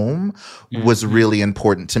home was really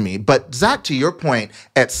important to me. But Zach, to your point,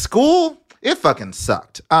 at school, it fucking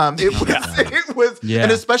sucked. It was, Yeah.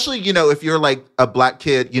 and especially, if you're like a Black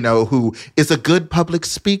kid, who is a good public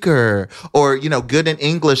speaker or, good in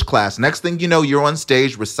English class. Next thing you know, you're on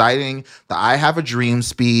stage reciting the I Have a Dream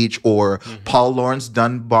speech or Paul Laurence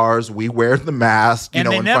Dunbar's We Wear the Mask, And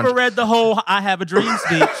they in never front read the whole I Have a Dream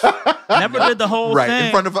speech. Never did the whole right thing.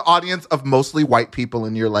 in front of an audience of mostly white people,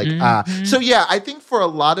 and you're like, So yeah, I think for a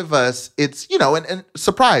lot of us, it's, and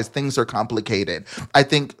surprise, things are complicated. I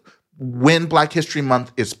think when Black History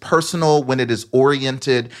Month is personal, when it is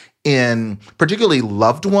oriented in particularly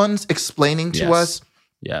loved ones explaining to us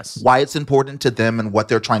Yes. why it's important to them and what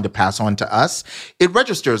they're trying to pass on to us, it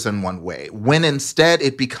registers in one way. When instead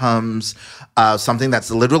it becomes something that's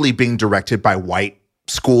literally being directed by white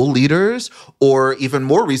school leaders or even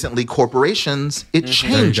more recently corporations, it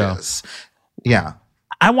changes. Yeah.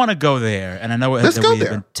 I want to go there, and I know Let's that go we've there.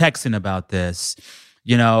 been texting about this.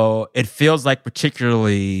 It feels like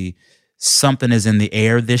particularly something is in the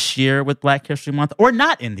air this year with Black History Month, or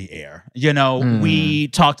not in the air. We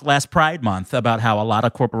talked last Pride Month about how a lot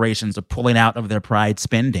of corporations are pulling out of their Pride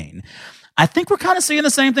spending. I think we're kind of seeing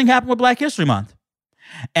the same thing happen with Black History Month.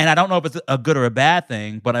 And I don't know if it's a good or a bad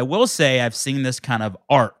thing, but I will say I've seen this kind of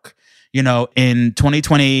arc. In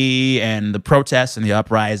 2020 and the protests and the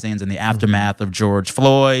uprisings and the aftermath of George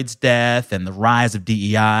Floyd's death and the rise of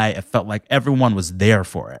DEI, it felt like everyone was there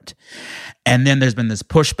for it. And then there's been this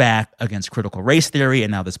pushback against critical race theory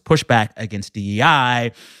and now this pushback against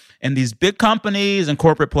DEI. And these big companies and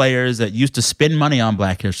corporate players that used to spend money on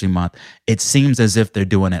Black History Month, it seems as if they're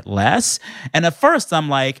doing it less. And at first I'm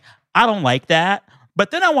like, I don't like that.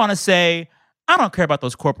 But then I want to say, I don't care about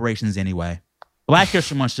those corporations anyway. Black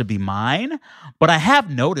History Month should be mine, but I have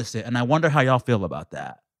noticed it, and I wonder how y'all feel about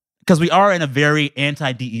that. Because we are in a very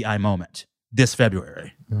anti-DEI moment this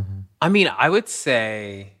February. I mean, I would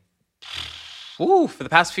say, for the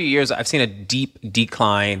past few years, I've seen a deep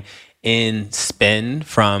decline in spend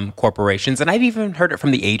from corporations. And I've even heard it from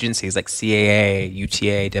the agencies like CAA,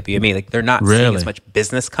 UTA, WME. Like they're not seeing as much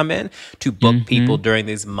business come in to book people during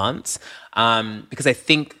these months. Because I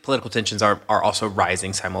think political tensions are also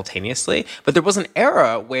rising simultaneously. But there was an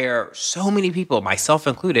era where so many people, myself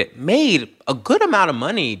included, made a good amount of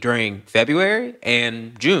money during February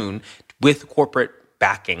and June with corporate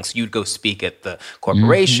backing. So you'd go speak at the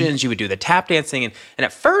corporations, you would do the tap dancing. And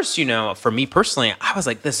at first, for me personally, I was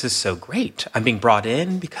like, this is so great. I'm being brought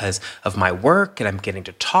in because of my work and I'm getting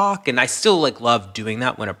to talk. And I still love doing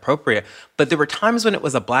that when appropriate. But there were times when it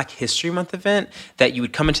was a Black History Month event that you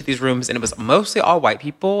would come into these rooms and it was mostly all white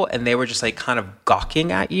people and they were just kind of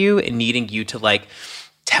gawking at you and needing you to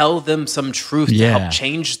tell them some truth to help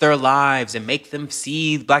change their lives and make them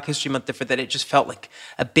see Black History Month different, that it just felt like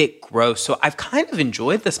a bit gross. So I've kind of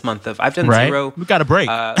enjoyed this month I've done zero. We got a break.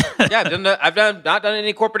 I've not done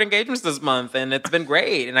any corporate engagements this month, and it's been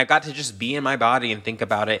great. And I got to just be in my body and think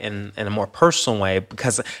about it in a more personal way,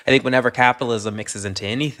 because I think whenever capitalism mixes into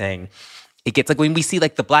anything, it gets like when we see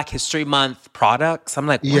like the Black History Month products, I'm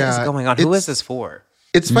like, what is going on? Who is this for?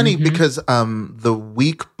 It's funny because the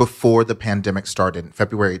week before the pandemic started,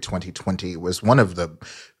 February 2020, was one of the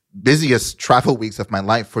busiest travel weeks of my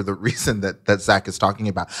life for the reason that Zach is talking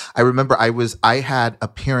about. I remember I had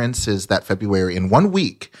appearances that February in 1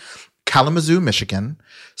 week: Kalamazoo, Michigan,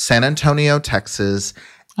 San Antonio, Texas,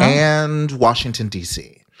 and Washington,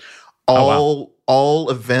 D.C. All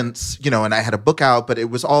events, and I had a book out, but it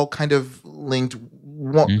was all kind of linked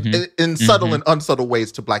in subtle and unsubtle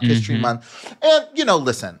ways to Black History Month. And,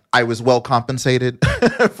 listen, I was well compensated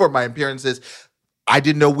for my appearances. I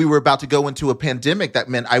didn't know we were about to go into a pandemic. That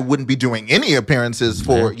meant I wouldn't be doing any appearances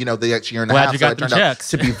for, the next year and a half. So I turned out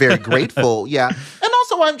to be very grateful. Yeah. And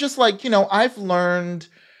also I'm just like, I've learned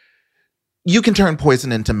you can turn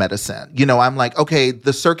poison into medicine. I'm like, okay,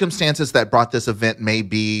 the circumstances that brought this event may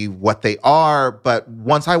be what they are, but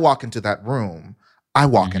once I walk into that room, I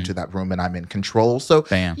walk into that room and I'm in control. So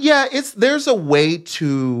there's a way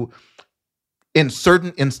to, in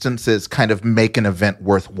certain instances, kind of make an event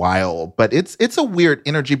worthwhile, but it's a weird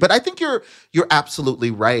energy. But I think you're absolutely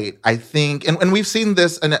right. I think, and we've seen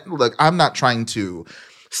this, and look, I'm not trying to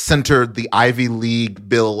center the Ivy League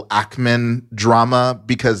Bill Ackman drama,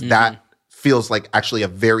 because that feels like actually a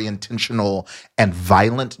very intentional and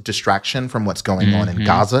violent distraction from what's going on in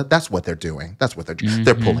Gaza. That's what they're doing. That's what they're doing.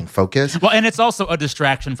 They're pulling focus. Well, and it's also a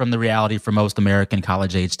distraction from the reality for most American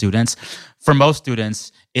college-age students. For most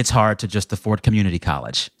students, it's hard to just afford community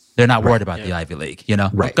college. They're not worried about the Ivy League,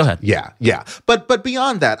 Right. Go ahead. Yeah. But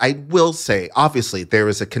beyond that, I will say, obviously, there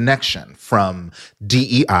is a connection from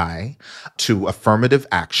DEI to affirmative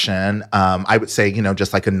action. I would say,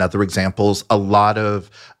 just like another examples, a lot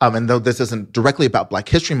of, and though this isn't directly about Black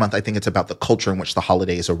History Month, I think it's about the culture in which the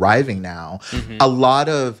holiday is arriving now. A lot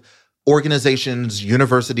of organizations,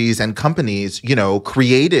 universities, and companies,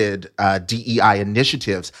 created DEI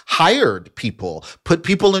initiatives, hired people, put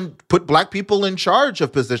Black people in charge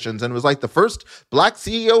of positions, and it was like the first Black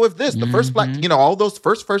CEO of this, the first Black, all those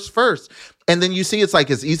first. And then you see it's like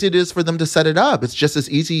as easy it is for them to set it up. It's just as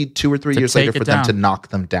easy 2 or 3 years later for them to knock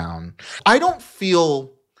them down. I don't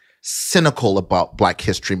feel cynical about Black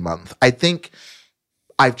History Month. I think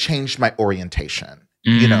I've changed my orientation.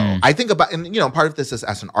 I think about, and part of this is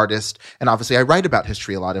as an artist, and obviously I write about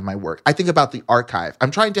history a lot in my work. I think about the archive. I'm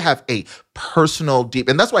trying to have a personal, deep,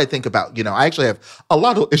 and that's why I think about, I actually have a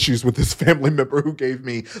lot of issues with this family member who gave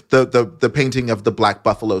me the painting of the Black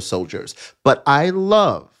Buffalo Soldiers. But I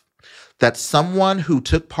love that someone who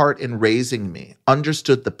took part in raising me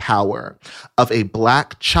understood the power of a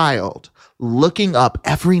Black child looking up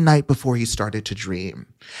every night before he started to dream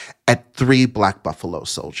at 3 Black Buffalo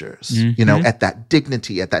Soldiers, at that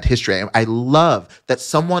dignity, at that history. I love that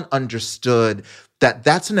someone understood that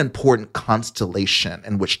that's an important constellation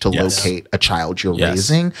in which to locate a child you're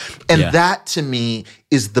raising. And that, to me,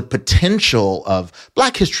 is the potential of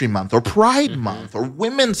Black History Month or Pride Month or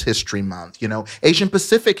Women's History Month, Asian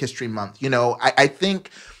Pacific History Month. I think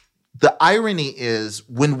the irony is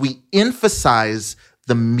when we emphasize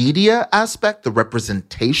the media aspect, the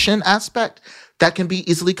representation aspect, that can be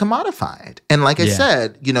easily commodified. And like I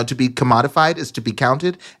said, to be commodified is to be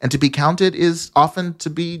counted, and to be counted is often to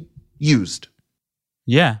be used.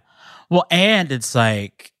 Yeah. Well, and it's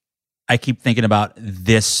like, I keep thinking about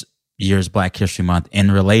this year's Black History Month in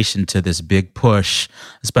relation to this big push,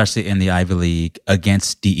 especially in the Ivy League,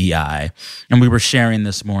 against DEI. And we were sharing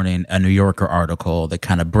this morning a New Yorker article that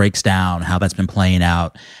kind of breaks down how that's been playing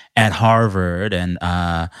out at Harvard and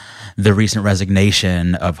the recent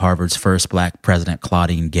resignation of Harvard's first Black president,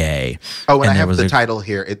 Claudine Gay. Oh, and I have the title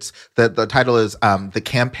here. It's the title is The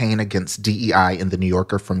Campaign Against DEI in the New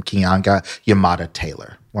Yorker from Keeanga Yamada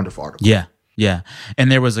Taylor. Wonderful article. Yeah.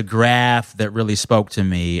 And there was a graph that really spoke to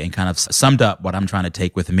me and kind of summed up what I'm trying to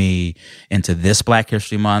take with me into this Black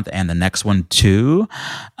History Month and the next one too.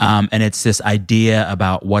 And it's this idea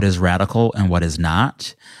about what is radical and what is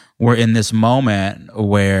not. We're in this moment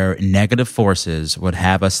where negative forces would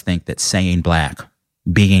have us think that saying Black,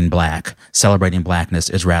 being Black, celebrating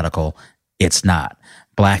Blackness is radical. It's not.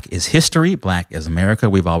 Black is history. Black is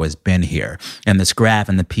America. We've always been here. And this graph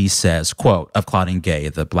in the piece says, quote, of Claudine Gay,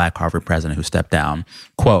 the Black Harvard president who stepped down,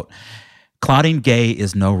 quote, Claudine Gay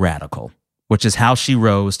is no radical, which is how she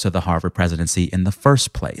rose to the Harvard presidency in the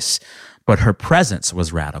first place. but her presence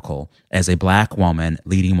was radical as a Black woman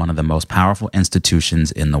leading one of the most powerful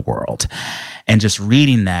institutions in the world. And just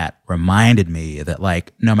reading that reminded me that,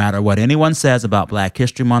 like, no matter what anyone says about Black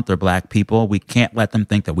History Month or Black people, we can't let them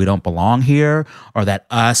think that we don't belong here or that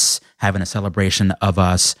us having a celebration of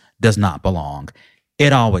us does not belong.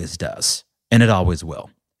 It always does, and it always will.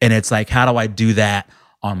 And it's like, how do I do that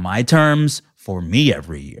on my terms for me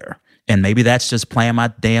every year? And maybe that's just playing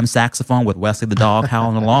my damn saxophone with Wesley the dog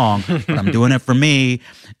howling along, but I'm doing it for me.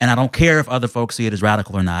 And I don't care if other folks see it as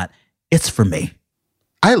radical or not. It's for me.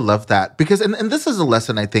 I love that because, and this is a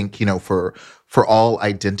lesson, I think, for all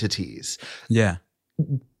identities. Yeah.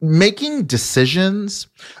 Making decisions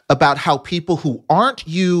about how people who aren't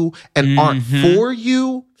you and aren't for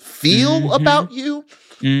you feel about you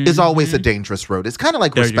is always a dangerous road. It's kind of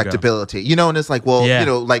like respectability, and it's like, well,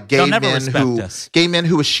 like gay men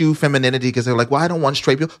who eschew femininity because they're like, well, I don't want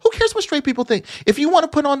straight people. Who cares what straight people think? If you want to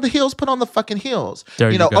put on the heels, put on the fucking heels.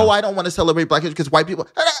 I don't want to celebrate Black history because white people.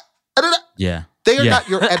 Yeah. They are not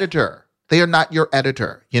your editor. They are not your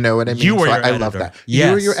editor. You know what I mean? You are your I editor. love that. Yes.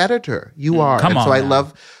 You are your editor. You are. Come on so I now.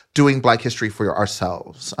 love doing Black history for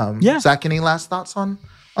ourselves. Zach, any last thoughts on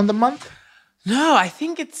the month? No, I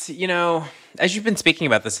think it's, as you've been speaking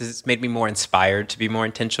about this, it's made me more inspired to be more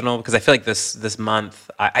intentional because I feel like this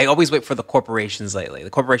month, I always wait for the corporations lately.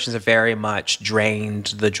 The corporations have very much drained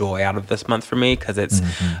the joy out of this month for me because it's,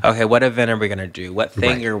 okay, what event are we going to do? What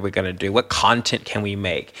thing are we going to do? What content can we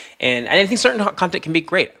make? And I think certain content can be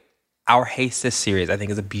great. Our Hey Sis series, I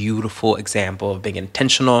think, is a beautiful example of being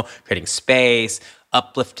intentional, creating space,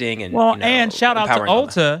 uplifting, and and shout out to empowering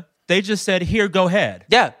Ulta. They just said, "Here, go ahead."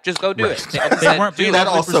 Yeah, just go do it. They weren't being that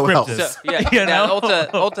also prescriptive. helps.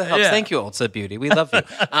 Ulta helps. Yeah. Thank you, Ulta Beauty. We love you.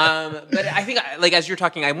 But I think, like, as you're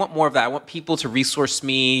talking, I want more of that. I want people to resource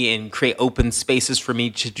me and create open spaces for me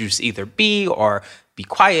to just either be or be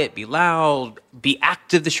quiet, be loud, be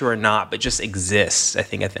active this year or not, but just exist. I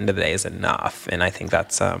think at the end of the day is enough. And I think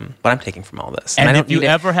that's what I'm taking from all this. And I if don't you need it.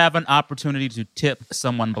 ever have an opportunity to tip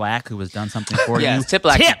someone Black who has done something for you, Yes, tip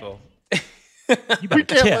Black people. We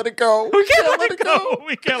can't let it go. We can't let it go.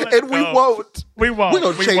 We can't let it And go. we won't. We won't. We're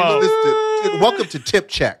going to change this. Welcome to Tip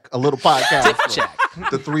Check, a little podcast. Tip check.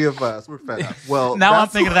 The three of us. We're fed up. Well, Now I'm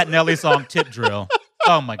that's thinking of that Nelly song, Tip Drill.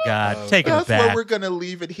 Oh, my God. Taking it That's where back. we're going to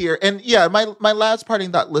leave it here. And yeah, my last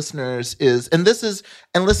parting thought, listeners, is, and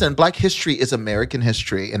listen, Black history is American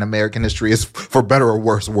history, and American history is, for better or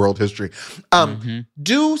worse, world history.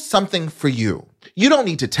 Do something for you. You don't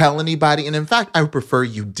need to tell anybody. And in fact, I would prefer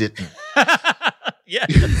you didn't. Yeah.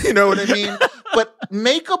 You know what I mean? But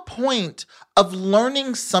make a point of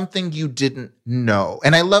learning something you didn't know.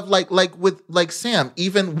 And I love, like Sam,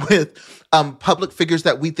 even with public figures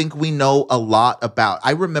that we think we know a lot about.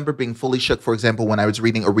 I remember being fully shook, for example, when I was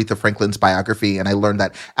reading Aretha Franklin's biography, and I learned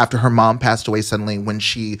that after her mom passed away suddenly when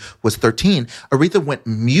she was 13, Aretha went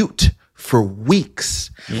mute for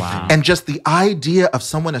weeks. Wow. And just the idea of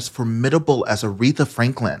someone as formidable as Aretha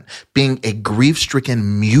Franklin being a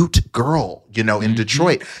grief-stricken mute girl, in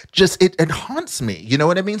Detroit, just it haunts me. You know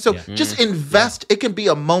what I mean? So just invest. It can be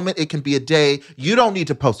a moment. It can be a day. You don't need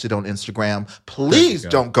to post it on Instagram. Please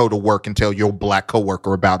don't go to work and tell your Black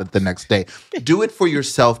coworker about it the next day. Do it for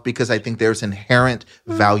yourself, because I think there's inherent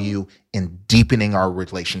value in deepening our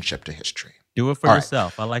relationship to history. Do it for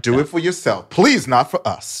yourself. I like that. Do it for yourself. Please, not for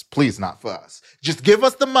us. Please, not for us. Just give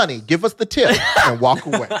us the money, give us the tip, and walk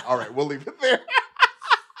away. All right, we'll leave it there.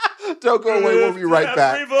 Don't go away. We'll be right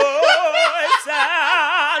back. Every voice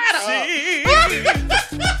I see,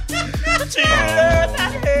 tears I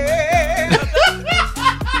have.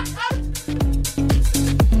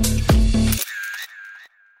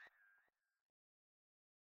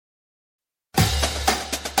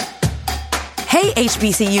 Hey,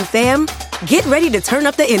 HBCU fam, get ready to turn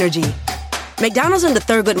up the energy. McDonald's and the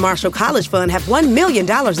Thurgood Marshall College Fund have $1 million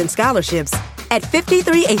in scholarships at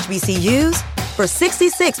 53 HBCUs for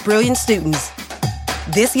 66 brilliant students.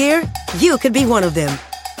 This year, you could be one of them.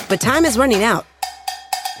 But time is running out.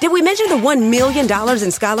 Did we mention the $1 million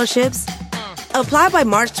in scholarships? Apply by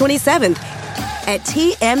March 27th at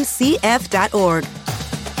tmcf.org.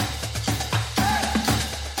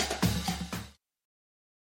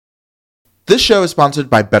 This show is sponsored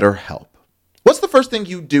by BetterHelp. What's the first thing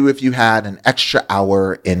you do if you had an extra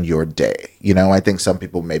hour in your day? I think some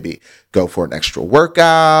people maybe go for an extra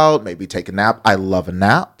workout, maybe take a nap. I love a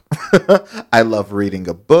nap. I love reading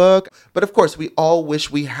a book. But of course, we all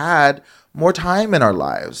wish we had more time in our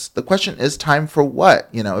lives. The question is, time for what?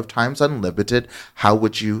 If time's unlimited, how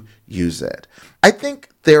would you use it? I think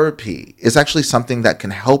therapy is actually something that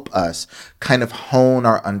can help us kind of hone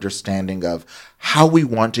our understanding of how we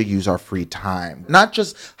want to use our free time. Not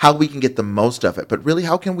just how we can get the most of it, but really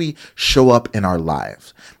how can we show up in our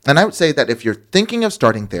lives? And I would say that if you're thinking of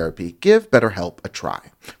starting therapy, give BetterHelp a try.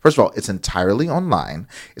 First of all, it's entirely online.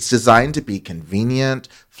 It's designed to be convenient,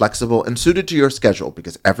 flexible, and suited to your schedule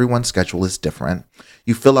because everyone's schedule is different.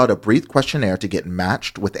 You fill out a brief questionnaire to get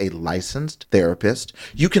matched with a licensed therapist.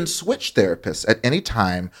 You can switch therapists at any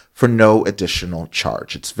time for no additional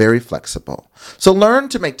charge. It's very flexible. So learn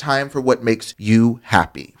to make time for what makes you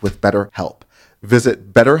happy with BetterHelp.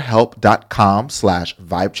 Visit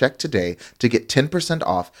betterhelp.com/vibecheck today to get 10%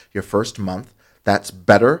 off your first month. That's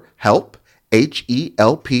BetterHelp,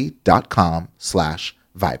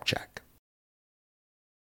 HELP.com/vibecheck.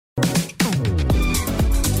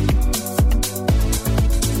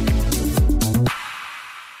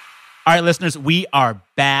 All right, listeners, we are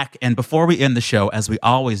back. And before we end the show, as we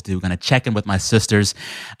always do, going to check in with my sisters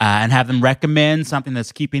and have them recommend something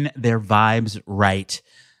that's keeping their vibes right.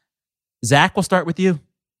 Zach, we'll start with you.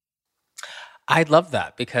 I love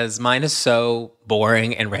that because mine is so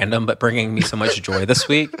boring and random, but bringing me so much joy this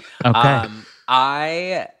week. Okay.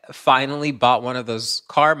 I finally bought one of those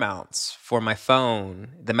car mounts for my phone,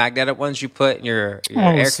 the magnetic ones you put in your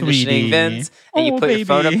air conditioning vents, and you put your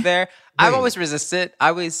phone up there. I've always resisted. I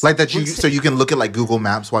always like that. So you can look at like Google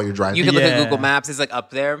Maps while you're driving. You can look at Google Maps. It's like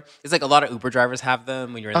up there. It's like a lot of Uber drivers have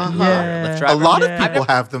them when you're in the Uber or Lyft driver. A lot of people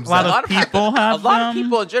have them. A lot of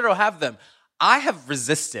people in general have them. I have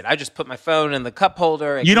resisted. I just put my phone in the cup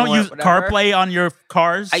holder. You don't use CarPlay on your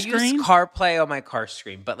car's screen? I use CarPlay on my car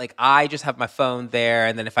screen, but like I just have my phone there,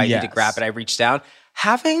 and then if I need to grab it, I reach down.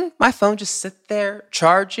 Having my phone just sit there,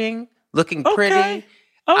 charging, looking pretty,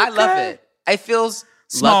 I love it. It feels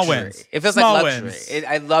small luxury. wins. It feels small like luxury. Wins.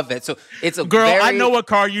 I love it. So it's a girl. I know what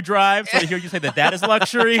car you drive, so to hear you say that is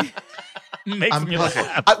luxury makes me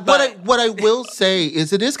laugh. What I will say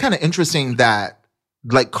is, it is kind of interesting that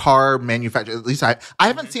like car manufacturers, at least I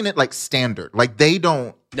haven't seen it like standard. Like they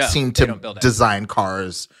don't seem to design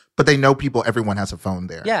cars, but they know everyone has a phone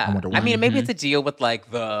there. Yeah. I mean, maybe it's a deal with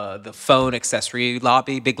like the phone accessory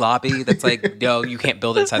lobby, big lobby that's like, no, you can't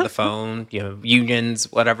build it inside the phone,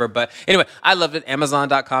 unions, whatever. But anyway, I love it.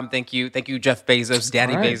 Amazon.com. Thank you. Thank you, Jeff Bezos,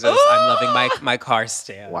 Danny Bezos. I'm loving my car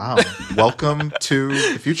stand. Wow. Welcome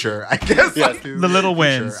to the future, I guess. Yes. The little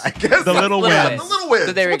wins. I guess. The little wins. The little wins.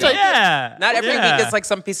 So there we go. Yeah. Not every week is like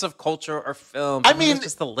some piece of culture or film. I mean, it's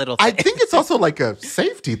just a little thing. I think it's also like a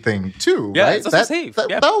safety thing too, yeah, right? It's also safe.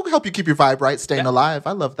 That'll help you keep your vibe right, staying alive.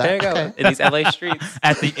 I love that. There you go. In these LA streets.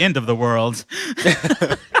 At the end of the world.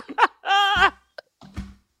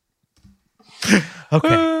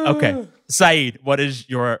 Okay. Saeed, what is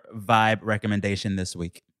your vibe recommendation this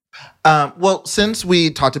week? Well, since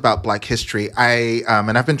we talked about Black history,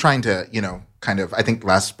 and I've been trying to, kind of, I think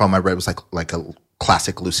last poem I read was like a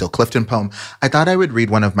classic Lucille Clifton poem. I thought I would read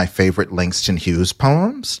one of my favorite Langston Hughes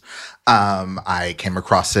poems. I came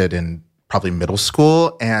across it in probably middle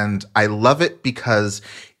school, and I love it because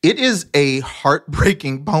it is a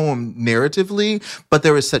heartbreaking poem narratively, but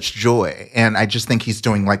there is such joy. And I just think he's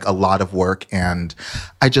doing like a lot of work, and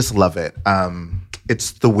I just love it.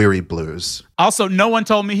 It's The Weary Blues. Also, no one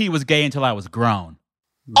told me he was gay until I was grown.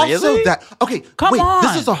 Really? Also Come on.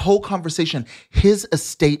 This is a whole conversation. His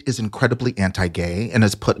estate is incredibly anti-gay and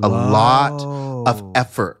has put a lot of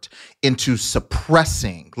effort into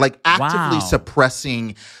suppressing, like actively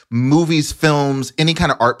suppressing movies, films, any kind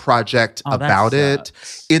of art project about it.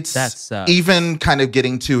 It's even kind of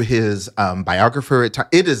getting to his biographer.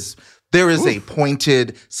 There is a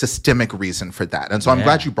pointed systemic reason for that. And so I'm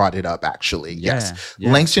glad you brought it up, actually. Yes.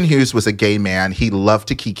 Yeah. Langston Hughes was a gay man. He loved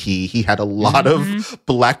to kiki. He had a lot of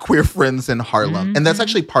Black queer friends in Harlem. And that's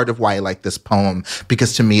actually part of why I like this poem,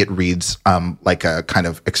 because to me it reads like a kind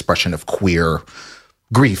of expression of queer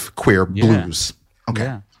grief, queer blues. Okay.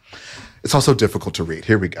 Yeah. It's also difficult to read.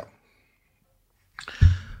 Here we go.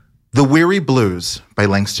 The Weary Blues by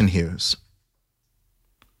Langston Hughes.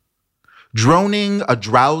 Droning a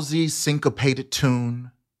drowsy, syncopated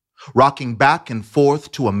tune, rocking back and forth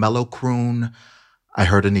to a mellow croon, I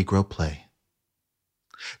heard a Negro play.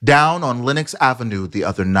 Down on Lenox Avenue the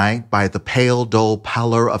other night, by the pale, dull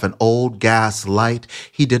pallor of an old gas light,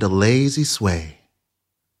 he did a lazy sway.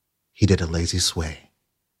 He did a lazy sway.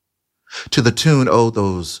 To the tune, oh,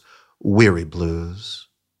 those weary blues.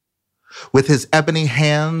 With his ebony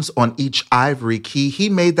hands on each ivory key, he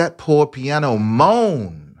made that poor piano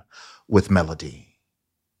moan with melody.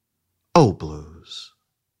 Oh, blues.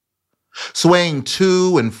 Swaying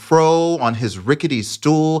to and fro on his rickety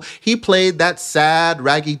stool, he played that sad,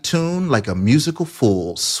 raggy tune like a musical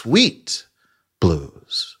fool. Sweet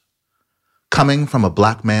blues, coming from a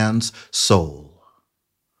black man's soul.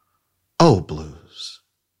 Oh, blues.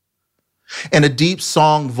 In a deep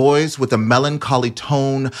song voice with a melancholy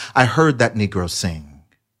tone, I heard that Negro sing,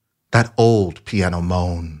 that old piano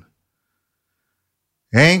moan.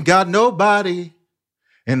 Ain't got nobody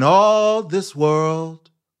in all this world.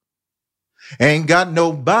 Ain't got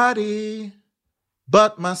nobody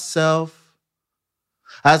but myself.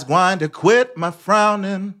 I's gwine to quit my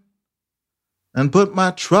frowning and put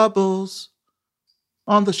my troubles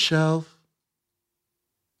on the shelf.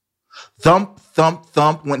 Thump, thump,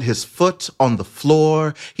 thump went his foot on the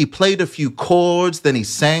floor. He played a few chords, then he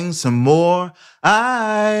sang some more.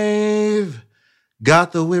 I've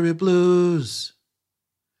got the weary blues,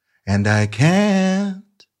 and I can't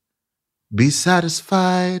be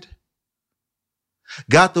satisfied.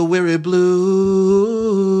 Got the weary blues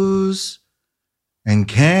and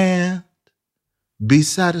can't be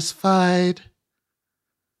satisfied.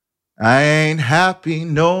 I ain't happy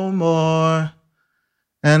no more,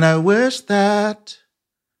 and I wish that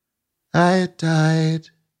I had died.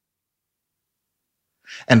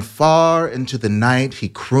 And far into the night he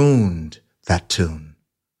crooned that tune.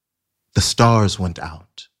 The stars went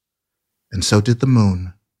out, and so did the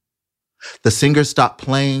moon. The singer stopped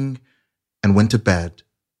playing and went to bed,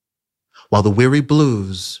 while the weary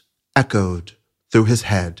blues echoed through his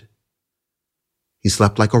head. He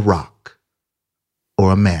slept like a rock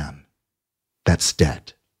or a man that's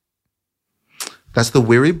dead. That's The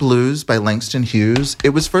Weary Blues by Langston Hughes. It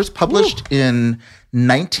was first published in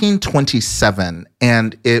 1927,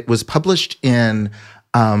 and it was published in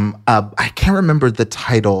I can't remember the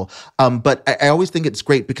title, but I always think it's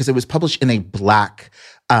great because it was published in a Black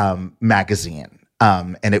magazine.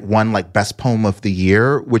 And it won like Best Poem of the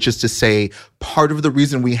Year, which is to say part of the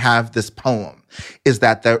reason we have this poem is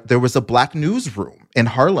that there was a Black newsroom in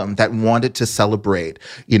Harlem that wanted to celebrate,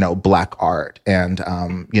 Black art. And,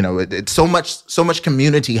 it's so much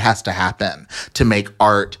community has to happen to make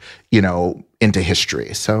art, into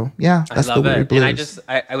history. So yeah, that's I love The Weary it. Blues.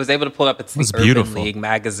 And I was able to pull up, it's the Urban League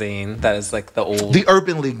magazine. That is like the old. The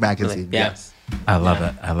Urban League magazine, yes. I love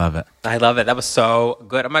it. I love it. I love it. That was so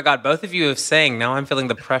good. Oh my God, both of you have sang. Now I'm feeling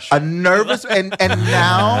the pressure. A nervous, and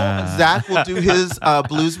now Zach will do his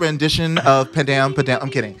blues rendition of Padam Padam.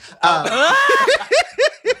 I'm kidding.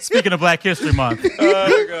 Speaking of Black History Month.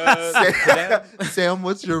 Oh God. Sam,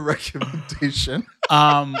 what's your recommendation?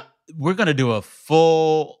 We're going to do a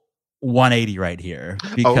full 180 right here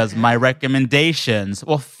because my recommendations,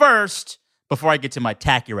 well, first, before I get to my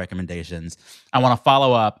tacky recommendations, I want to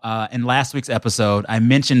follow up. In last week's episode, I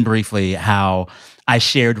mentioned briefly how I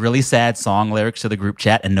shared really sad song lyrics to the group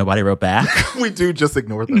chat and nobody wrote back. We do, just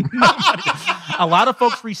ignore them. A lot of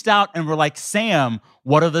folks reached out and were like, Sam,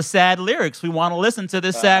 what are the sad lyrics? We want to listen to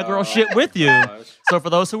this sad girl shit with you. So for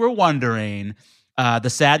those who were wondering, the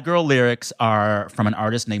sad girl lyrics are from an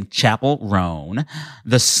artist named Chappell Roan.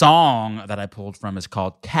 The song that I pulled from is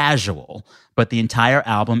called Casual, but the entire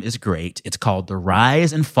album is great. It's called The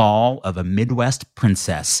Rise and Fall of a Midwest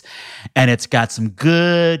Princess, and it's got some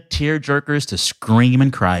good tearjerkers to scream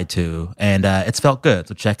and cry to, and it's felt good,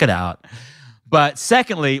 so check it out. But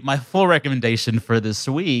secondly, my full recommendation for this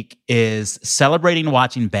week is celebrating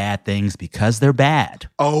watching bad things because they're bad.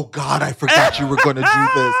 Oh, God, I forgot you were going to do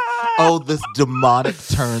this. Oh, this demonic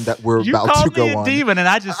turn that we're about to go on. You called me a demon, and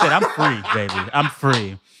I just said, I'm free, baby. I'm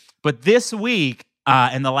free. But this week,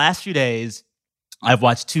 in the last few days, I've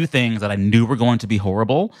watched two things that I knew were going to be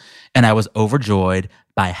horrible, and I was overjoyed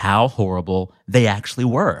by how horrible they actually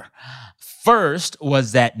were. First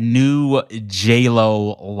was that new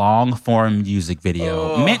J-Lo long-form music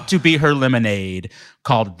video meant to be her Lemonade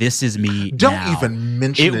called This Is Me Don't Now. even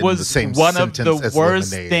mention it in the same one of sentence the as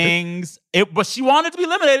worst Lemonade. things. But she wanted to be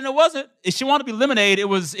Lemonade, and it wasn't. If she wanted to be Lemonade, it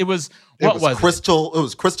was what was Crystal. It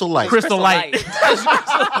was Crystal Light. Crystal Light. Crystal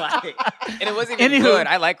Light. And it wasn't even good.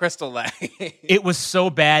 I like Crystal Light. It was so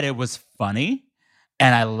bad, it was funny.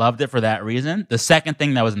 And I loved it for that reason. The second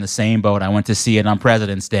thing that was in the same boat, I went to see it on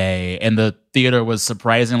President's Day, and the theater was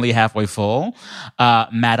surprisingly halfway full.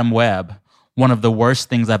 Madam Web, one of the worst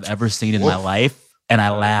things I've ever seen in my life. And I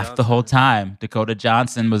laughed the whole time. Dakota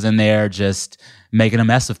Johnson was in there just making a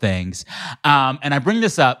mess of things. And I bring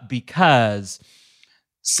this up because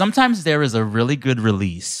sometimes there is a really good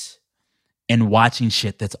release in watching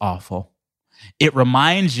shit that's awful. It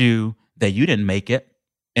reminds you that you didn't make it.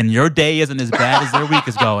 And your day isn't as bad as their week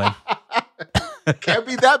is going. Can't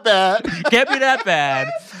be that bad. Can't be that bad.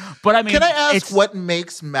 But I mean, can I ask what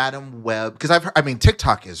makes Madam Web? Because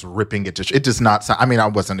TikTok is ripping it. It does not sound. I mean, I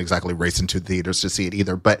wasn't exactly racing to theaters to see it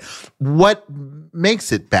either. But what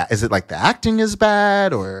makes it bad? Is it like the acting is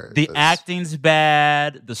bad, or the acting's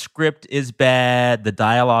bad? The script is bad. The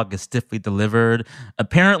dialogue is stiffly delivered.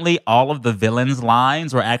 Apparently, all of the villains'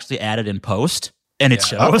 lines were actually added in post, and it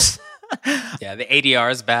shows. Yeah, the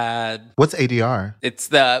ADR is bad. What's ADR?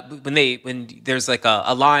 It's when there's like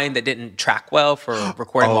a line that didn't track well for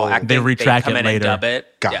recording while acting. They retract come it in later. And dub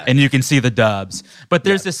it. Got it. And you can see the dubs. But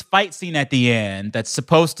there's this fight scene at the end that's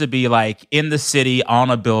supposed to be like in the city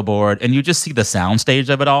on a billboard, and you just see the soundstage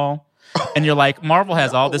of it all. And you're like, Marvel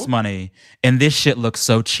has all this money, and this shit looks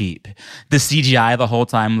so cheap. The CGI the whole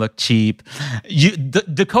time looked cheap.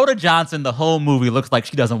 Dakota Johnson, the whole movie looks like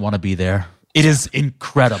she doesn't want to be there. It is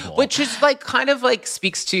incredible. Which is like kind of like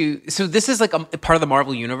speaks to, so this is like a part of the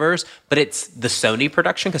Marvel universe, but it's the Sony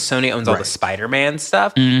production because Sony owns all the Spider-Man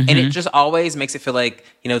stuff. And it just always makes it feel like,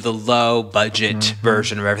 the low budget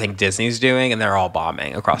version of everything Disney's doing, and they're all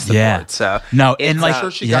bombing across the board. So no, and like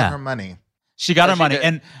sure she got her money. She got her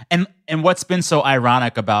money. And what's been so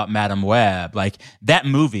ironic about Madam Web, like that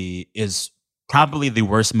movie is probably the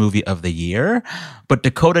worst movie of the year, but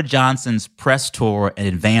Dakota Johnson's press tour in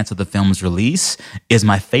advance of the film's release is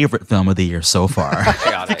my favorite film of the year so far.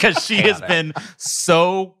 Because she has been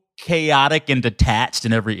so chaotic and detached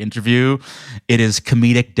in every interview. It is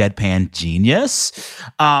comedic deadpan genius.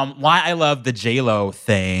 Why I love the J-Lo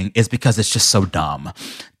thing is because it's just so dumb.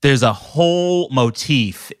 There's a whole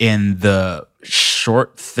motif in the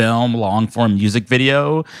short film, long form music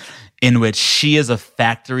video in which she is a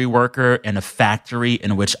factory worker in a factory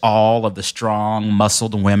in which all of the strong,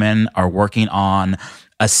 muscled women are working on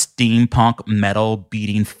a steampunk metal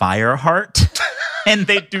beating fire heart. And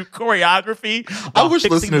they do choreography. I wish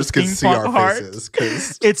listeners could see our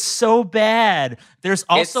faces. It's so bad. There's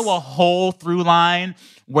also a whole through line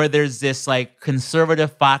where there's this like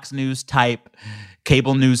conservative Fox News type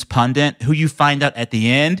cable news pundit who you find out at the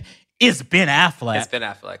end is Ben Affleck. It's Ben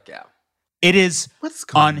Affleck, yeah. It is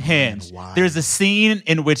unhinged. There's a scene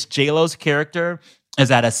in which J-Lo's character is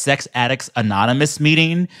at a Sex Addicts Anonymous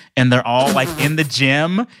meeting, and they're all like in the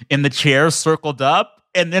gym, in the chairs circled up,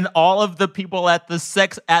 and then all of the people at the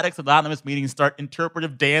Sex Addicts Anonymous meeting start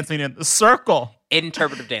interpretive dancing in the circle.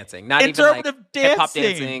 Interpretive dancing, not even like hip-hop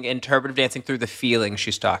dancing, interpretive dancing through the feeling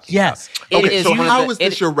she's talking about. Okay, so how is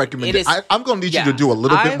this your recommendation? I'm going to need you to do a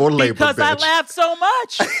little bit more labor, because I laughed so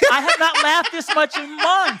much. I have not laughed this much in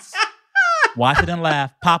months. Watch it and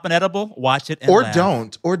laugh. Pop an edible, watch it and laugh.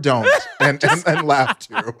 Or don't, and laugh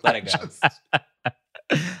too. Let it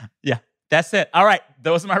go. Yeah, that's it. All right,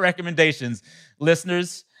 those are my recommendations.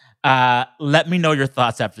 Listeners, let me know your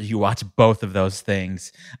thoughts after you watch both of those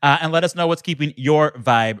things. And let us know what's keeping your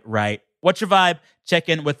vibe right. What's your vibe? Check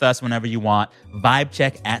in with us whenever you want.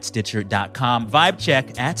 Vibecheck@Stitcher.com.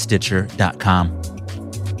 Vibecheck@Stitcher.com.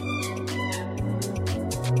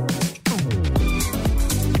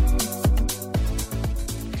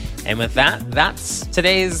 And with that, that's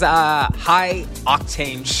today's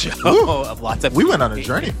high-octane show of lots of... We went on a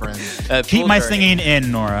journey, friends. Keep my singing in,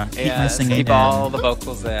 Nora. Keep all the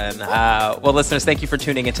vocals in. Well, listeners, thank you for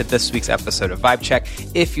tuning into this week's episode of Vibe Check.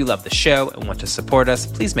 If you love the show and want to support us,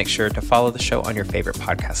 please make sure to follow the show on your favorite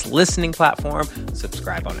podcast listening platform,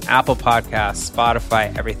 subscribe on Apple Podcasts,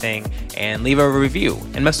 Spotify, everything, and leave a review.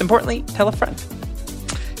 And most importantly, tell a friend.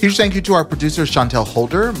 Huge thank you to our producers Chantel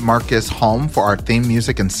Holder, Marcus Holm for our theme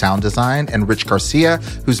music and sound design, and Rich Garcia,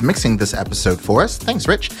 who's mixing this episode for us. Thanks,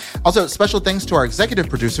 Rich. Also, special thanks to our executive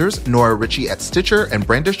producers, Nora Ritchie at Stitcher and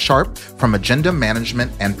Brandish Sharp from Agenda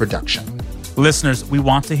Management and Production. Listeners, we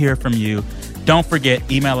want to hear from you. Don't forget,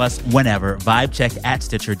 email us whenever,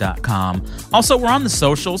 vibecheck@Stitcher.com. Also, we're on the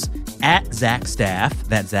socials, @ZachStaff,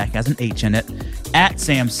 that Zach has an H in it,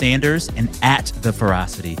 @SamSanders, and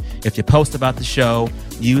 @TheFerocity. If you post about the show,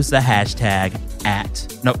 use the hashtag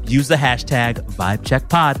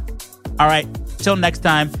VibeCheckPod. All right, till next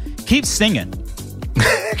time, keep singing.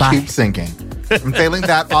 Keep singing. And failing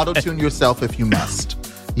that, auto-tune yourself if you must.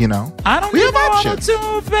 You know? I don't need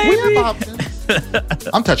auto-tune, baby. We have options.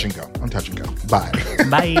 I'm touch and go. Bye.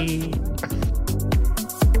 Bye.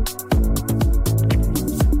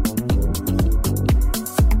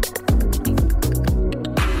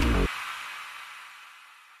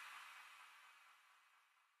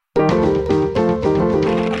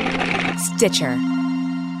 Stitcher.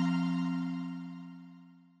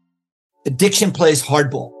 Addiction plays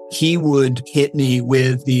hardball. He would hit me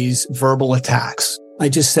with these verbal attacks. I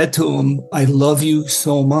just said to him, I love you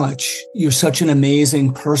so much. You're such an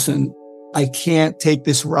amazing person. I can't take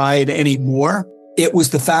this ride anymore. It was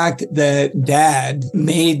the fact that Dad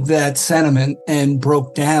made that sentiment and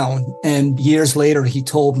broke down. And years later, he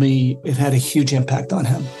told me it had a huge impact on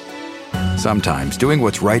him. Sometimes doing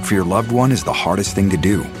what's right for your loved one is the hardest thing to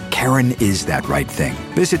do. Caron is that right thing.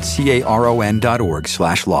 Visit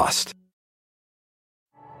caron.org/lost.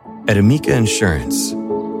 At Amica Insurance,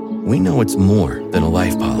 we know it's more than a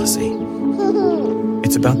life policy.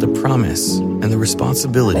 It's about the promise and the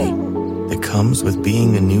responsibility that comes with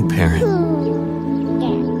being a new parent.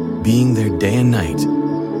 Being there day and night.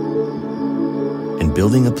 And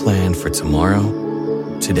building a plan for tomorrow,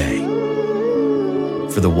 today.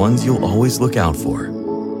 For the ones you'll always look out for,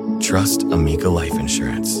 trust Amica Life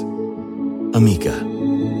Insurance. Amica.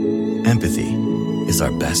 Empathy is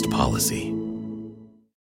our best policy.